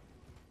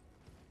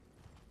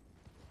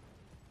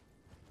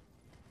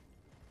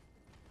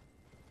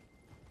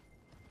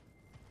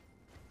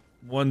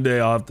 One day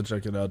I'll have to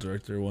check it out,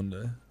 Director. One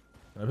day.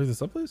 Can I pick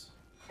this up, please?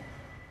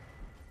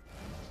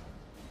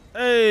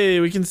 Hey,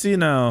 we can see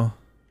now.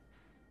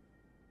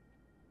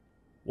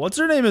 What's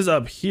her name is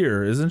up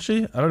here, isn't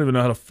she? I don't even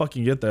know how to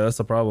fucking get there. That's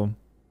the problem.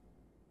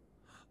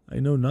 I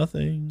know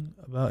nothing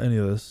about any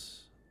of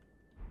this.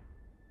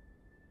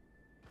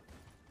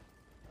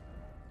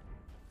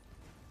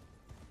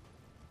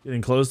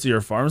 Getting close to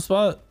your farm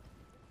spot?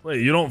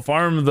 Wait, you don't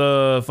farm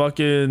the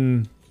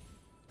fucking...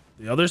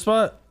 the other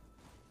spot?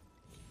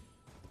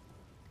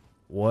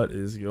 What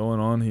is going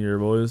on here,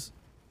 boys?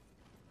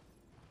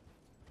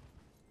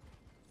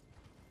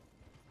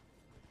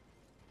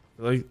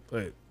 Like,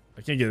 wait,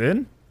 I can't get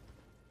in?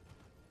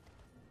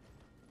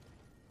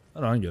 I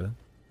don't know, I can get in.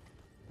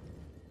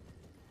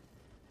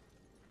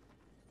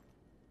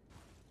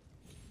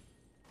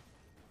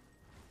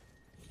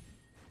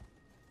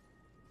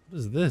 What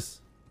is this?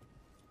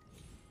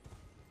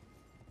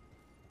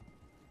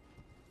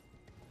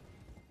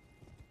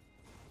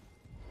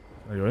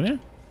 Can I go in here?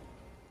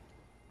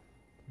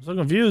 I'm so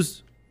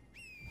confused.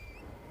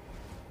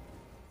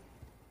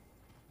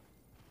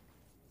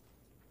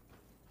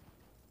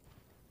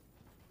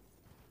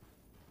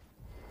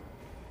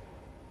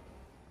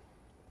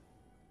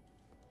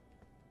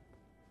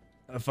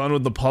 Have fun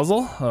with the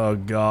puzzle? Oh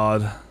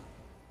god.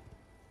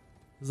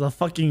 This is a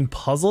fucking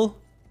puzzle?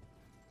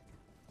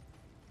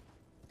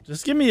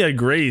 Just give me a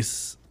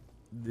grace.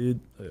 Dude,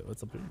 wait,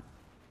 what's up here?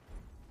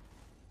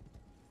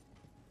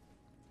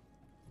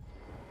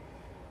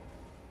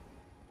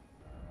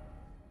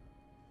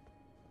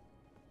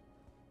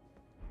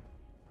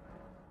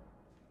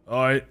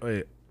 Oh,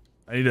 wait.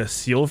 I need a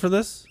seal for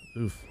this?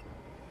 Oof.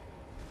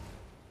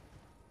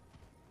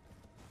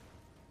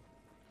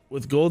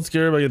 With Gold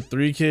Scarab, I get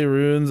 3k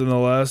runes, and the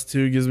last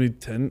 2 gives me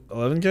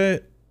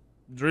 11k?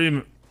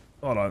 Dream.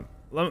 Hold on.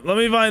 Let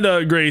me find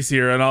a grace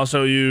here, and I'll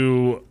show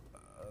you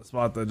a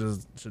spot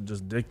that should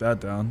just dick that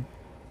down.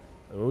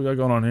 What we got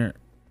going on here?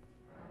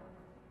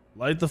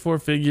 Light the 4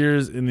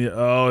 figures in the...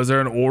 Oh, is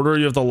there an order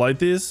you have to light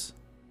these?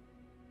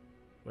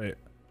 Wait.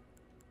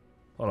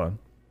 Hold on.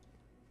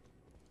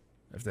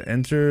 I have to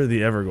enter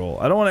the Evergoal.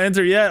 I don't want to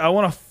enter yet. I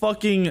want a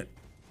fucking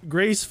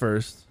grace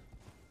first.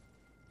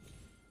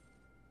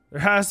 There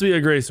has to be a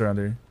grace around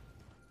here.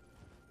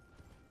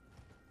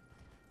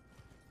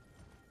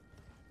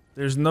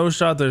 There's no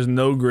shot. There's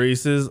no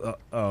graces.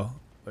 Oh,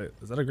 wait.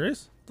 Is that a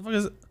grace? What the fuck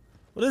is it?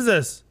 What is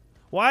this?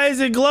 Why is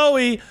it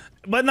glowy,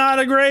 but not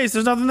a grace?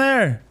 There's nothing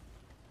there.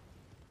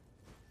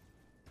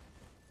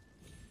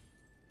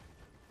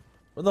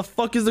 Where the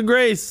fuck is the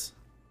grace?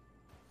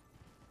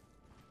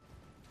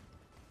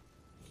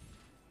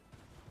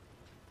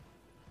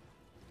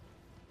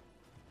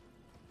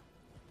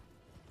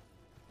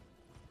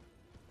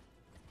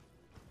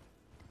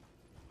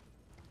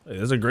 Wait,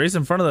 there's a Grace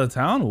in front of the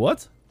town?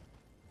 What?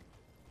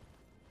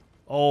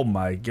 Oh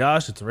my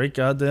gosh, it's right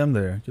goddamn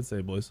there. Good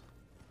save, boys.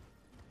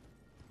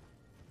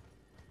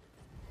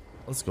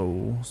 Let's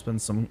go spend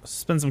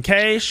some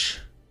cash.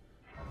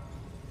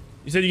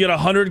 You said you get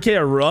 100K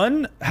a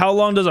run? How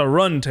long does a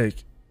run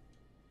take?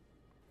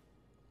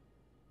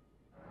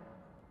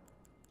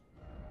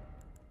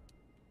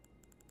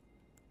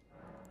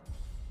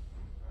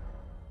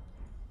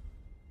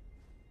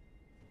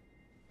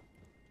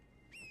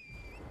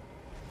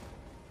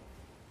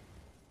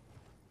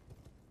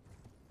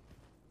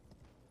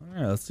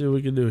 Alright, let's see what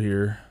we can do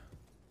here.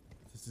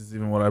 This is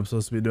even what I'm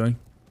supposed to be doing.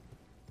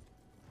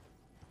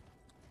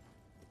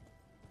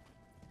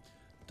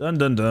 Dun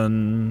dun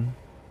dun.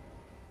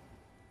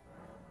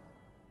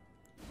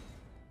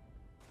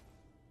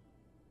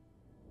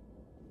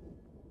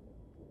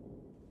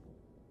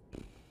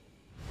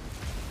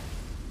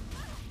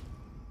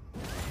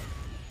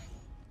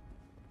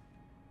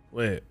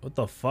 Wait, what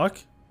the fuck?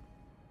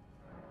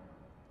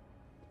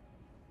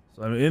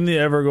 So I'm in the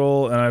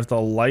Evergoal and I have to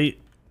light.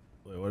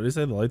 Wait, what did he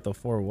say? Light the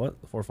four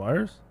what? The four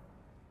fires?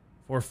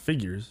 Four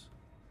figures.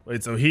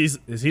 Wait, so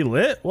is he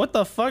lit? What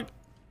the fuck?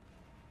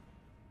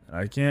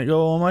 I can't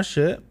go on my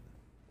shit.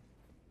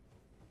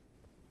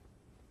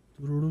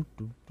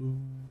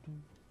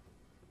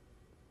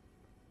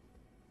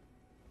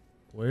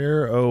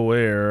 Where, oh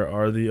where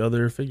are the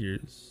other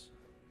figures?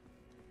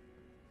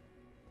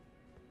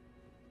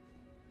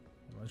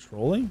 Am I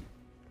trolling?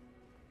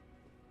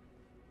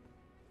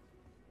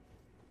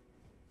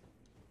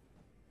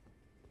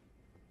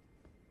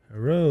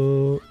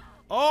 Hello.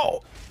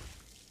 Oh!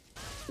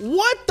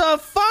 What the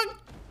fuck?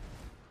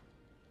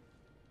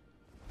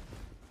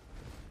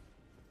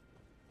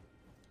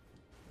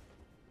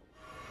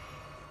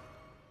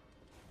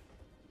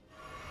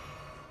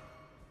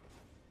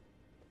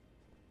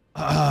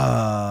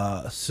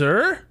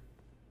 Sir?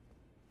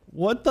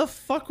 What the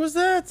fuck was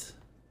that?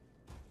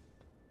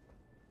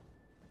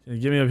 Can you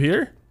get me up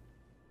here?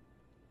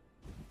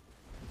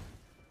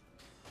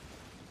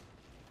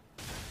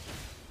 Oh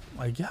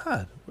my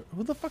god.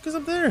 Who the fuck is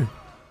up there?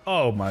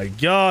 Oh my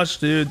gosh,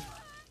 dude.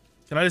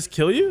 Can I just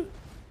kill you?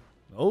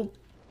 Nope.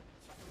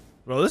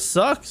 Bro, this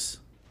sucks.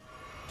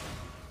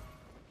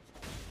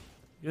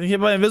 Getting hit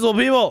by invisible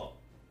people.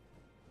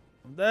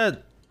 I'm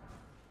dead.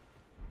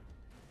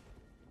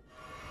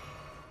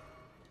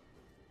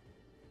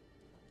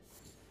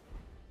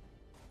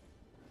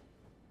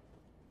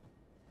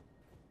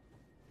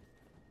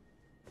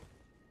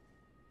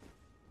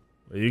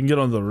 Wait, you can get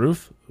on the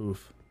roof?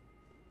 Oof.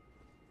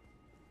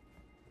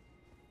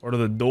 Or do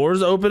the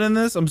doors open in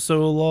this? I'm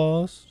so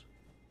lost.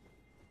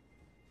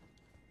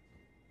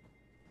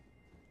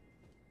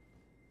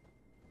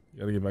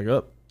 You gotta get back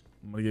up.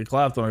 I'm gonna get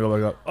clapped when I go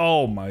back up.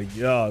 Oh my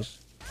gosh.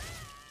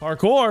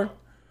 Parkour.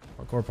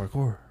 Parkour,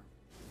 parkour.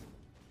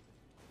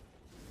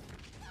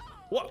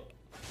 What?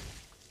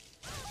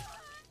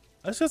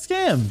 I just got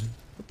scammed.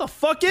 What the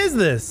fuck is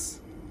this?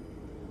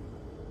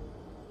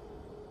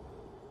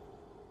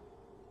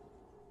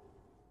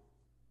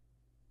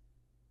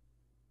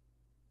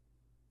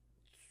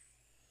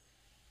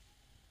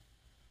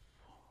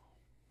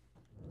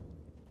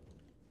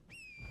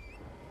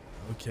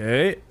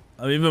 Okay.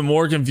 I'm even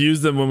more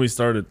confused than when we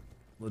started.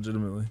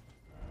 Legitimately.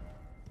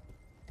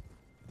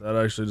 That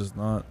actually just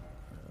not.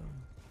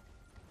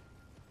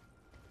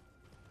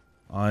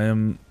 I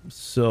am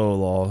so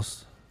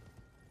lost.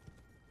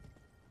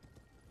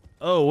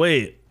 Oh,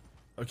 wait.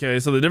 Okay,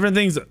 so the different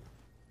things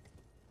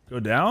go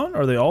down?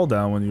 Or are they all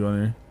down when you go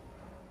in here?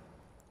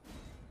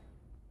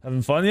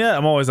 Having fun yet?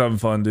 I'm always having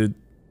fun, dude.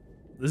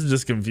 This is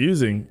just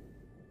confusing.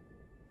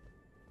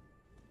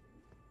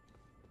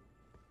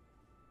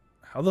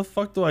 How the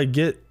fuck do I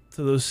get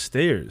to those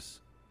stairs?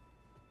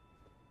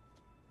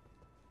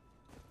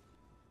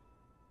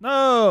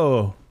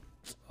 No!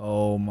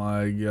 Oh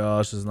my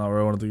gosh, this is not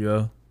where I wanted to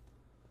go.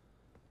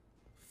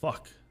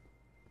 Fuck.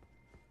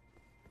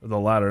 The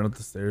ladder, not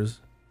the stairs.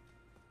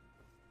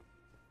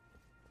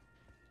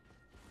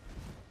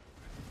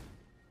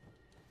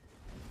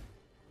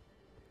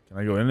 Can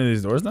I go into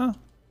these doors now?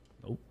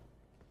 Nope.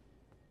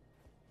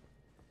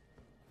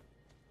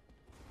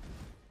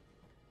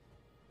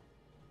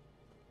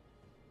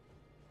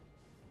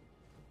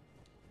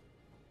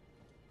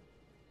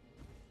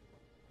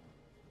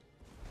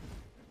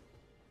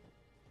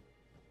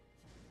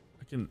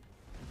 I can...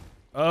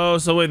 Oh,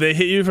 so wait, they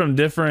hit you from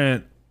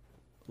different,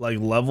 like,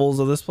 levels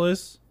of this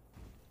place?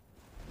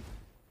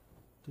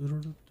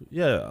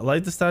 Yeah, I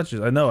light the statues.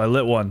 I know, I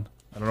lit one.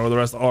 I don't know where the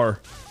rest are.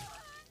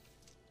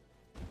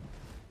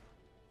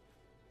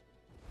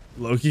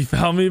 Loki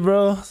found me,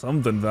 bro.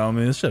 Something found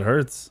me. This shit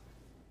hurts.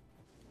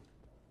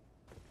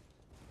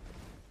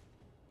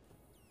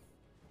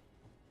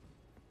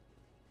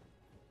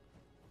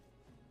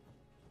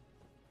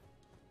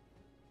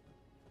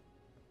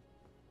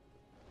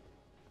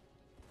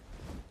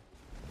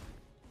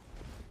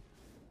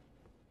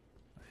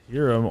 I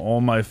hear him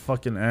on my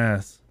fucking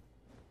ass.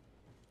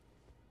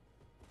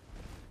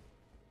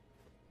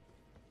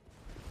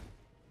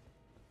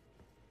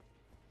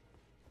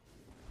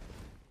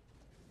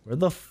 Where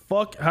the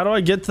fuck? How do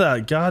I get to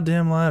that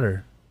goddamn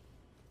ladder?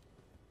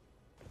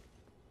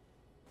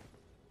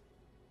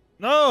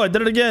 No, I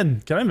did it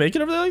again. Can I make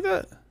it over there like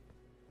that?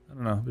 I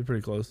don't know. Be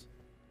pretty close.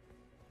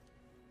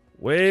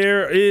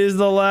 Where is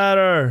the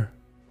ladder?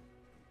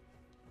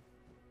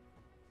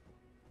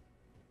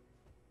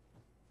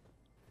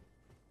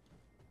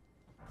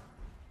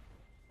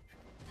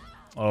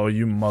 Oh,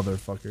 you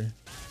motherfucker.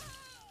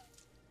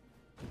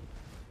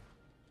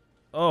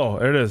 Oh,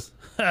 there it is.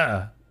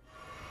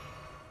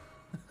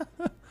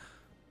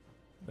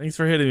 Thanks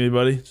for hitting me,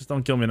 buddy. Just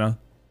don't kill me now.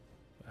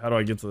 How do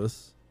I get to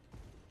this?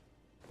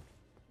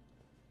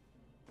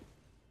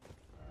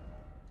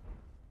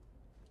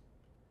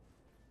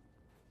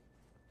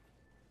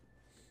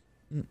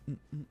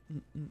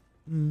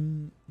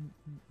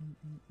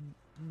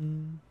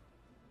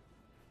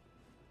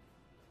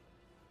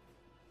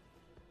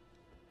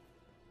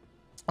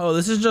 Oh,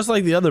 this is just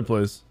like the other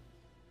place.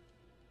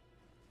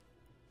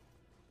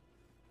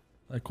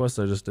 That quest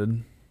I just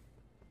did.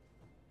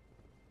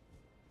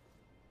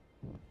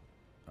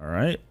 All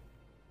right.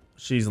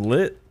 She's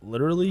lit,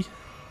 literally.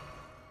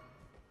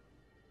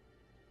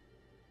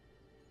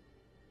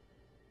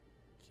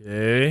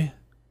 Okay.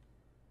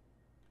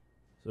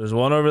 So there's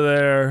one over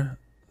there.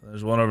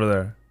 There's one over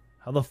there.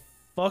 How the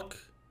fuck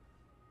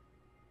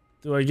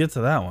do I get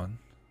to that one?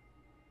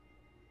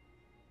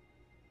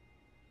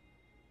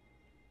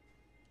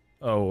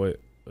 Oh, wait.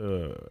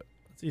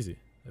 It's easy,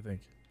 I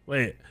think.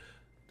 Wait.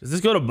 Does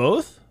this go to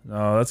both?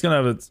 No, that's gonna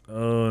have its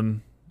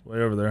own way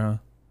over there, huh?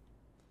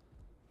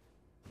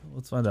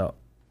 Let's find out.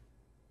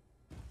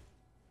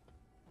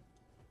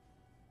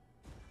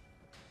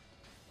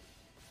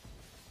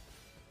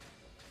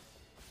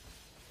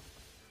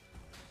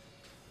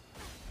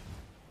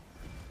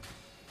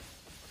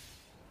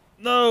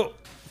 No!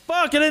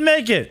 Fuck, I didn't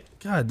make it!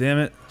 God damn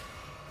it.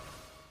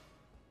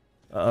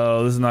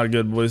 Uh-oh, this is not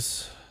good,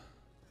 boys.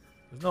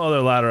 There's no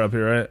other ladder up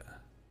here, right?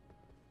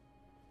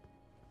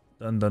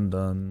 Dun dun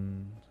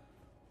dun.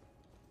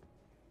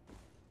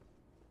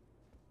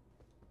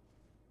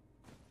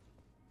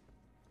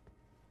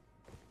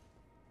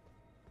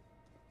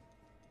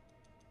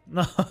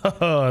 No,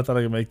 I thought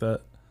I could make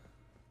that.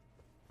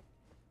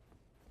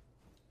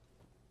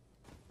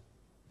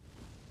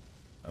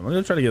 I'm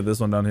gonna try to get this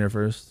one down here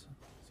first.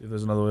 See if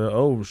there's another way.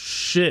 Oh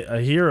shit,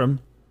 I hear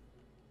him.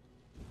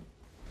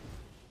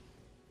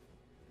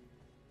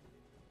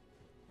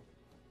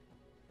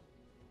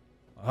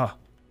 Ah.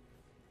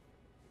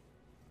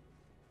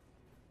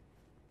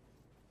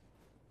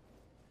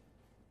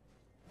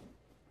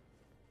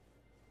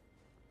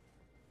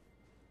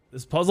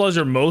 This puzzle has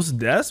your most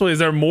deaths? Wait, is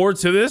there more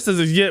to this? Does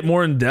it get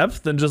more in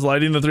depth than just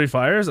lighting the 3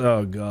 fires?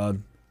 Oh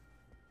god.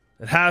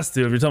 It has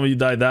to if you're telling me you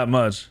died that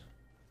much.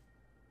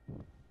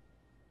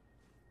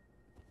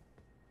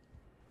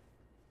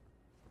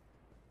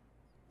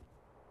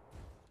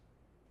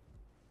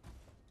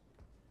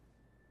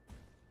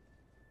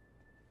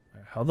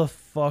 How the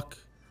fuck?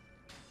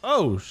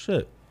 Oh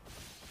shit.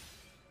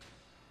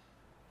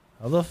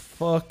 How the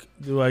fuck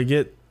do I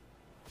get?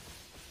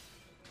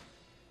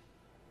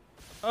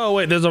 Oh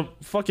wait, there's a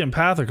fucking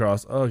path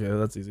across. Okay,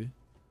 that's easy.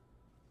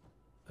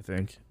 I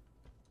think.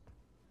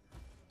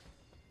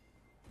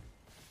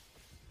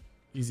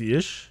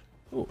 Easy-ish.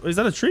 Oh, is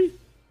that a tree?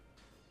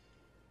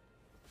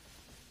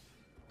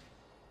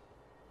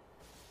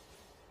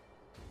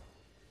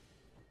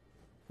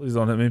 Please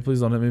don't hit me. Please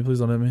don't hit me. Please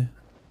don't hit me.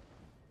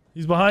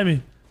 He's behind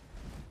me.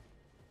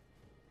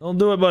 Don't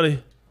do it,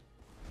 buddy.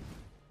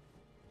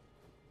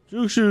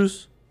 Juke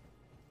shoes.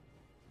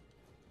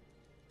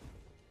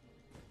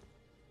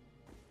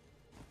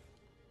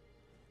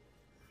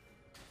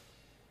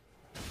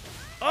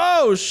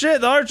 Oh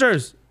shit, the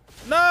archers.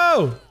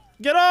 No.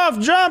 Get off.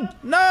 Jump.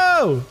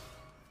 No.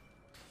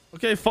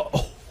 Okay,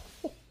 oh.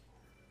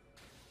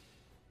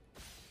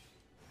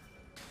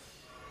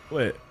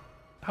 Wait.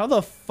 How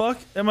the fuck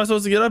am I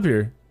supposed to get up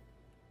here?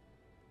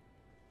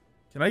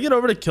 Can I get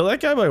over to kill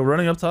that guy by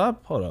running up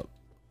top? Hold up.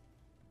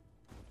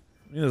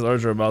 Me and this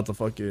archer are about to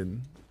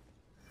fucking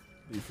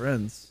be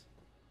friends.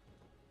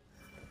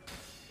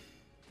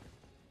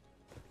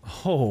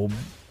 Oh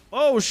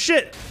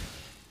shit.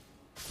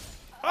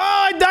 Oh,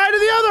 I died to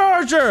the other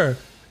archer.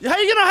 How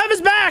you gonna have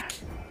his back?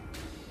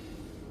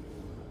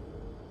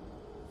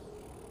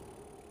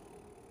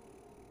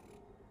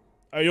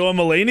 Are you on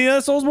Melania,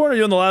 Soulsborne, or are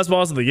you on the last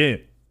boss of the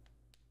game?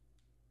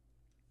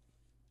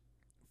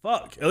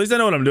 Fuck. At least I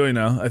know what I'm doing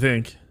now, I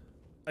think.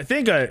 I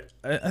think I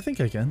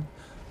can.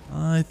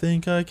 I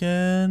think I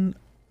can.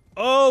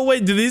 Oh,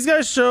 wait. Do these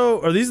guys show...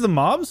 Are these the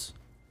mobs?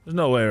 There's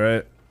no way,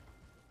 right?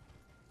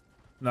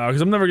 No,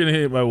 because I'm never going to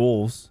hit by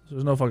wolves.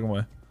 There's no fucking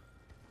way.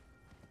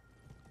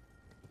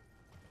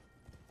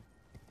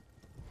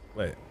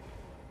 Wait.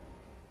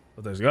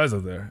 But there's guys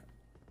up there.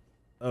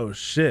 Oh,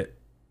 shit.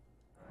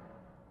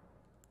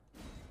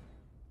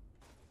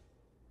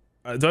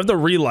 Do I have to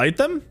relight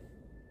them?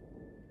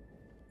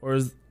 Or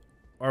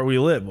are we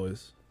lit,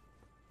 boys?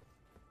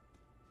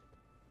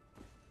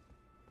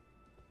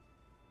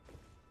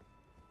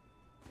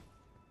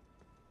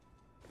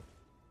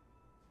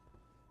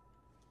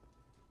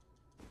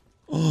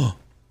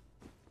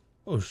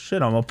 Oh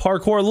shit, I'm a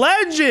parkour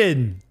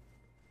legend.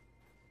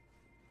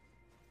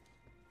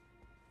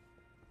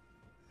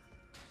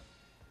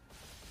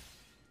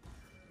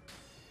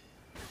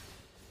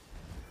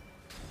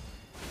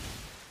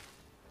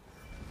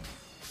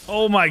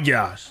 Oh my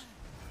gosh.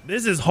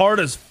 This is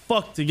hard as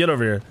fuck to get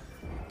over here.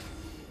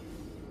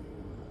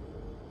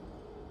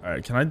 All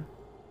right, can I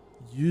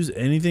use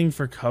anything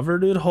for cover,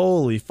 dude?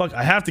 Holy fuck,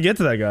 I have to get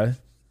to that guy.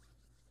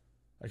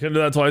 I couldn't do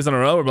that twice in a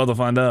row. We're about to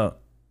find out.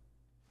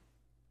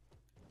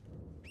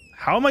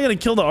 How am I gonna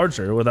kill the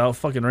archer without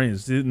fucking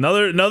range? Dude,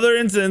 another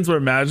instance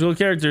where magical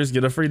characters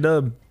get a free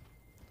dub.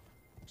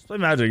 Just play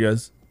magic,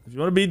 guys. If you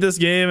want to beat this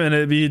game and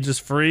it be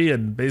just free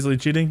and basically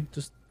cheating,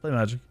 just play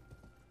magic.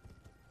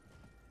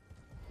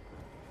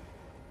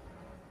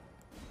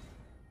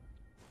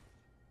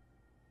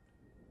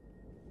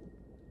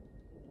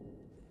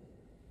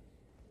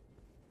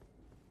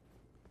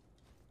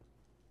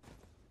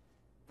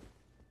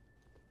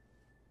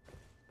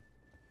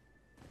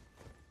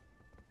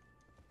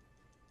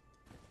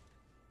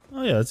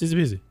 Oh yeah, it's easy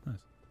peasy. Nice.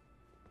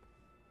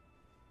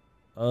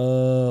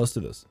 Let's do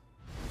this.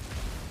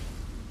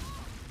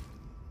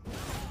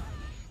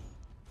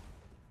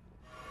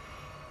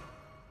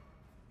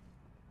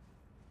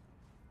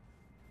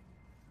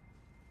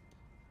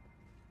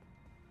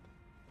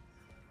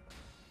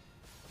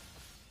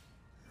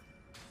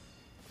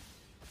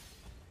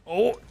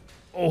 Oh,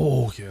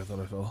 okay. I thought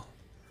I fell.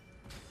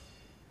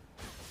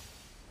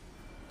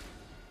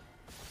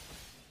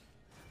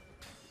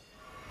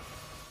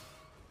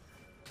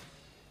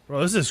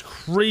 Bro, this is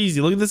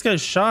crazy. Look at this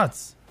guy's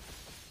shots.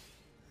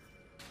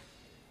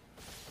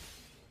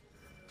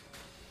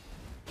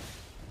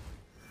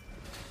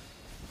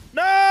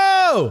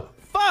 No!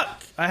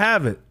 Fuck! I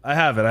have it. I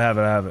have it.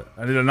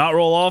 I need to not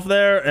roll off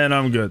there, and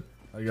I'm good.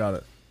 I got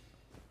it.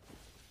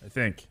 I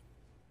think.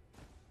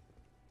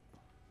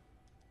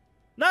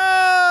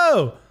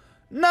 No!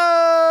 No!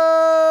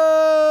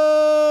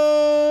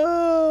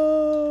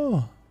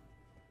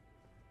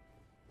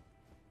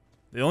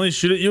 They only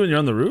shoot at you when you're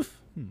on the roof?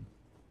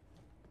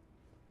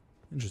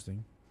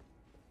 Interesting.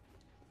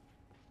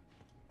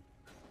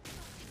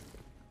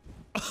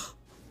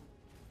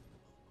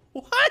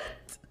 What?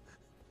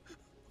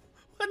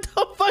 What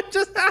the fuck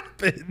just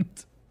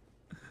happened?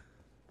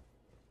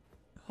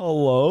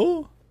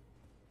 Hello?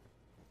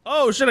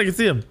 Oh shit, I can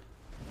see him.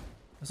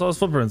 I saw his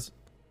footprints.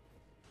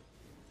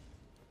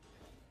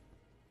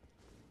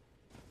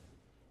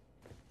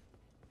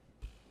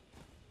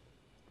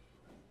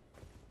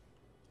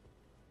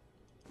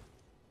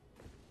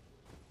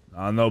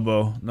 No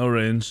bow, no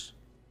range.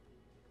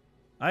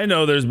 I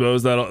know there's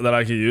bows that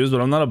I can use, but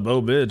I'm not a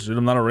bow bitch, dude.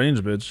 I'm not a range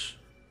bitch.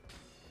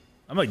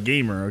 I'm a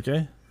gamer,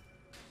 okay?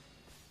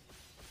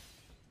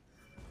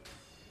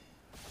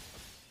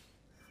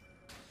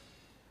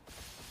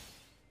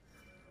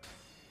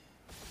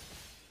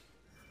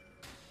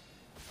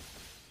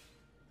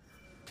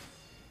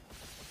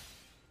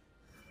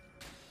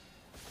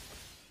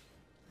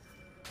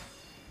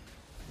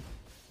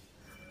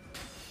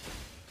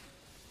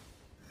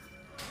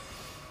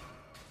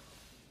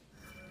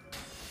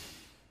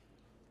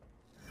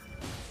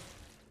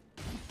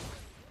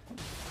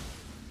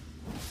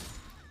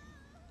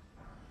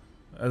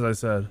 As I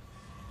said,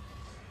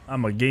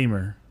 I'm a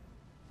gamer,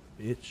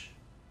 bitch.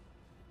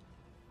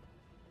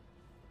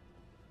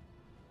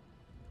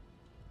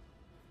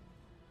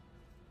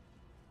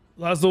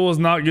 Last Duel was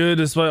not good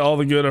despite all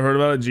the good I've heard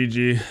about it.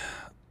 GG.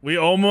 We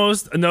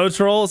almost, no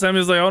troll.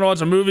 Sammy's like, I want to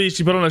watch a movie.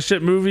 She put on a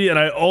shit movie, and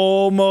I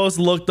almost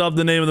looked up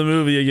the name of the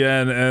movie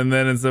again, and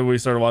then instead we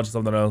started watching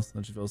something else.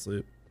 Then she fell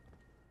asleep.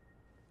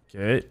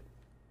 Okay.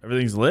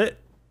 Everything's lit?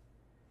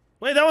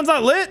 Wait, that one's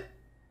not lit?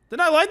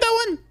 Didn't I light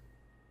that one?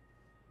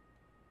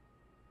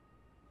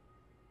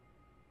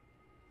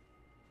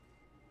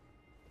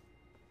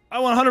 I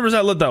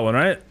 100% lit that one,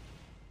 right?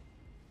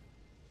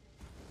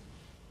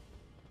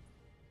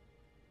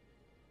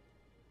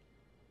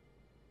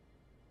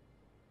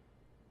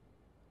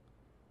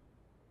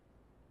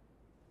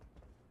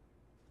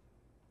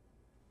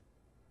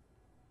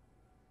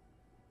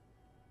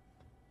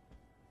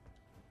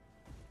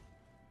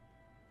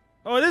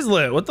 Oh, it is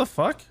lit. What the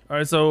fuck? All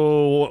right,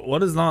 so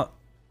what is not?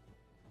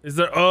 Is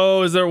there?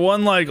 Oh, is there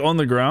one like on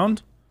the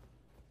ground?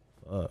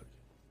 Fuck.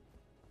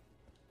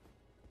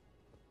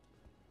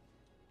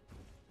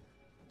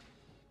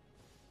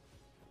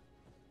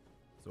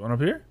 Is there one up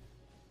here?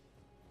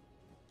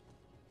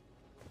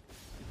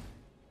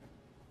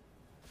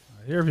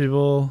 I hear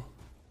people.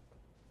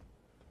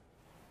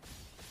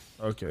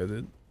 Okay,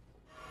 dude.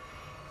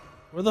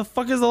 Where the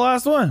fuck is the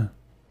last one?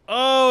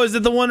 Oh, is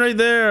it the one right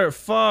there?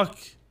 Fuck.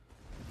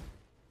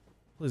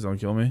 Please don't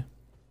kill me.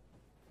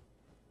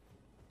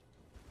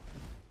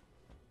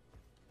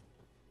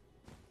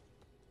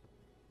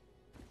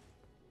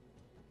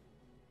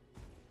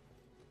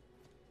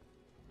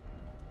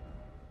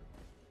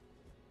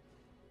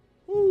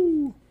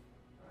 Woo.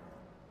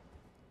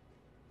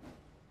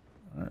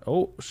 All right.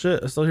 Oh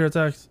shit! I still hear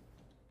attacks.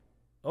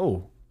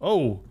 Oh.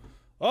 Oh.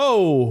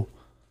 Oh.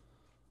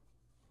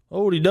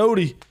 Odie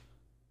doty.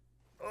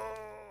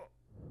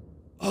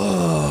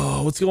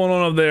 What's going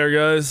on up there,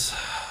 guys?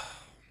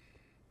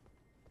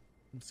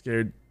 I'm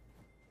scared.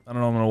 I don't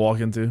know what I'm gonna walk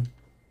into.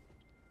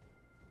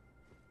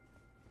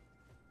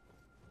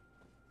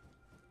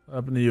 What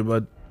happened to you,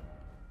 bud?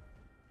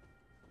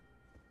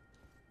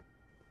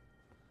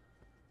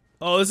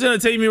 Oh, this is gonna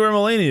take me where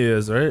Melania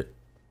is, right?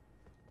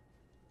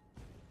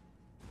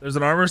 There's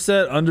an armor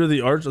set under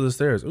the arch of the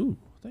stairs. Ooh,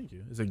 thank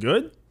you. Is it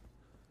good?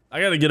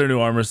 I gotta get a new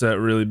armor set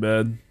really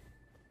bad.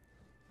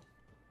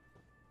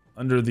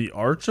 Under the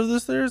arch of the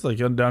stairs? Like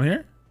down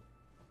here?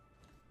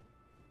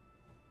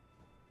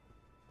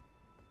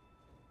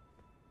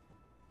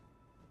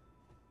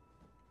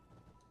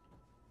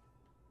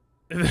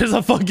 If there's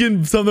a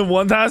fucking something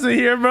one-tasking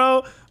here,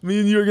 bro, me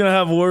and you are gonna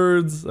have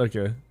words.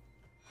 Okay.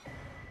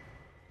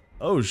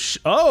 Oh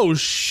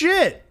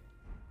shit!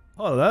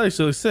 Oh, that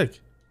actually looks sick.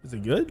 Is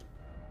it good?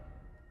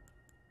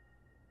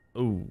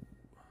 Oh.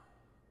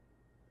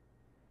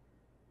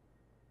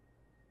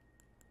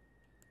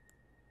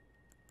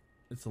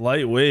 It's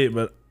lightweight,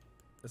 but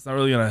it's not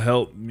really gonna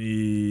help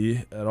me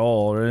at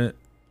all, right?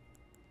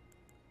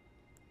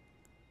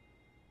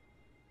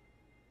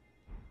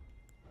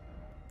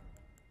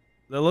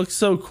 That looks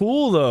so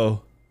cool,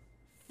 though.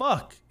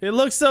 Fuck. It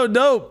looks so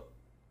dope.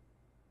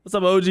 What's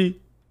up, OG?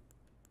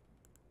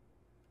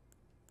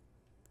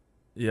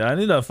 Yeah, I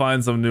need to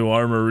find some new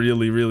armor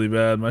really, really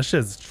bad. My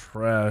shit's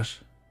trash.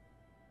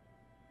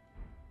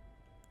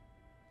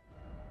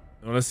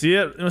 You wanna see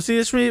it? You wanna see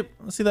it, Shmeep?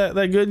 Wanna see that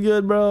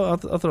good, bro? I'll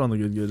throw on the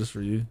good just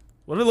for you.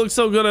 What if it looks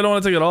so good I don't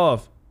want to take it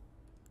off?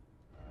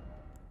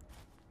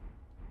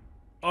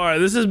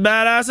 Alright, this is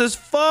badass as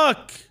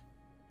fuck!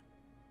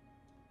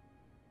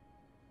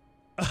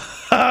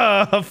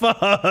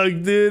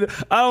 Fuck, dude.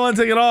 I don't want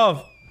to take it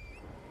off.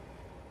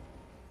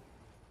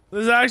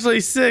 This is actually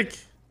sick.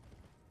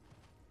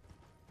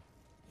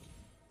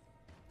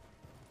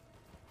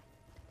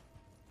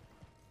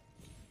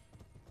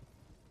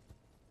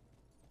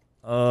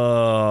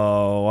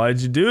 Oh, why'd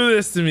you do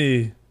this to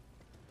me?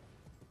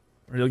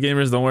 Real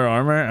gamers don't wear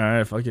armor?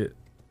 Alright, fuck it.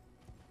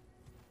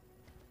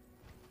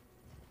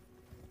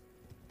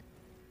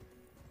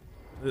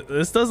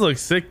 This does look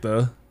sick,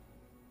 though.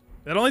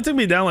 It only took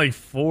me down like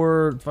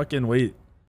 4 fucking weight.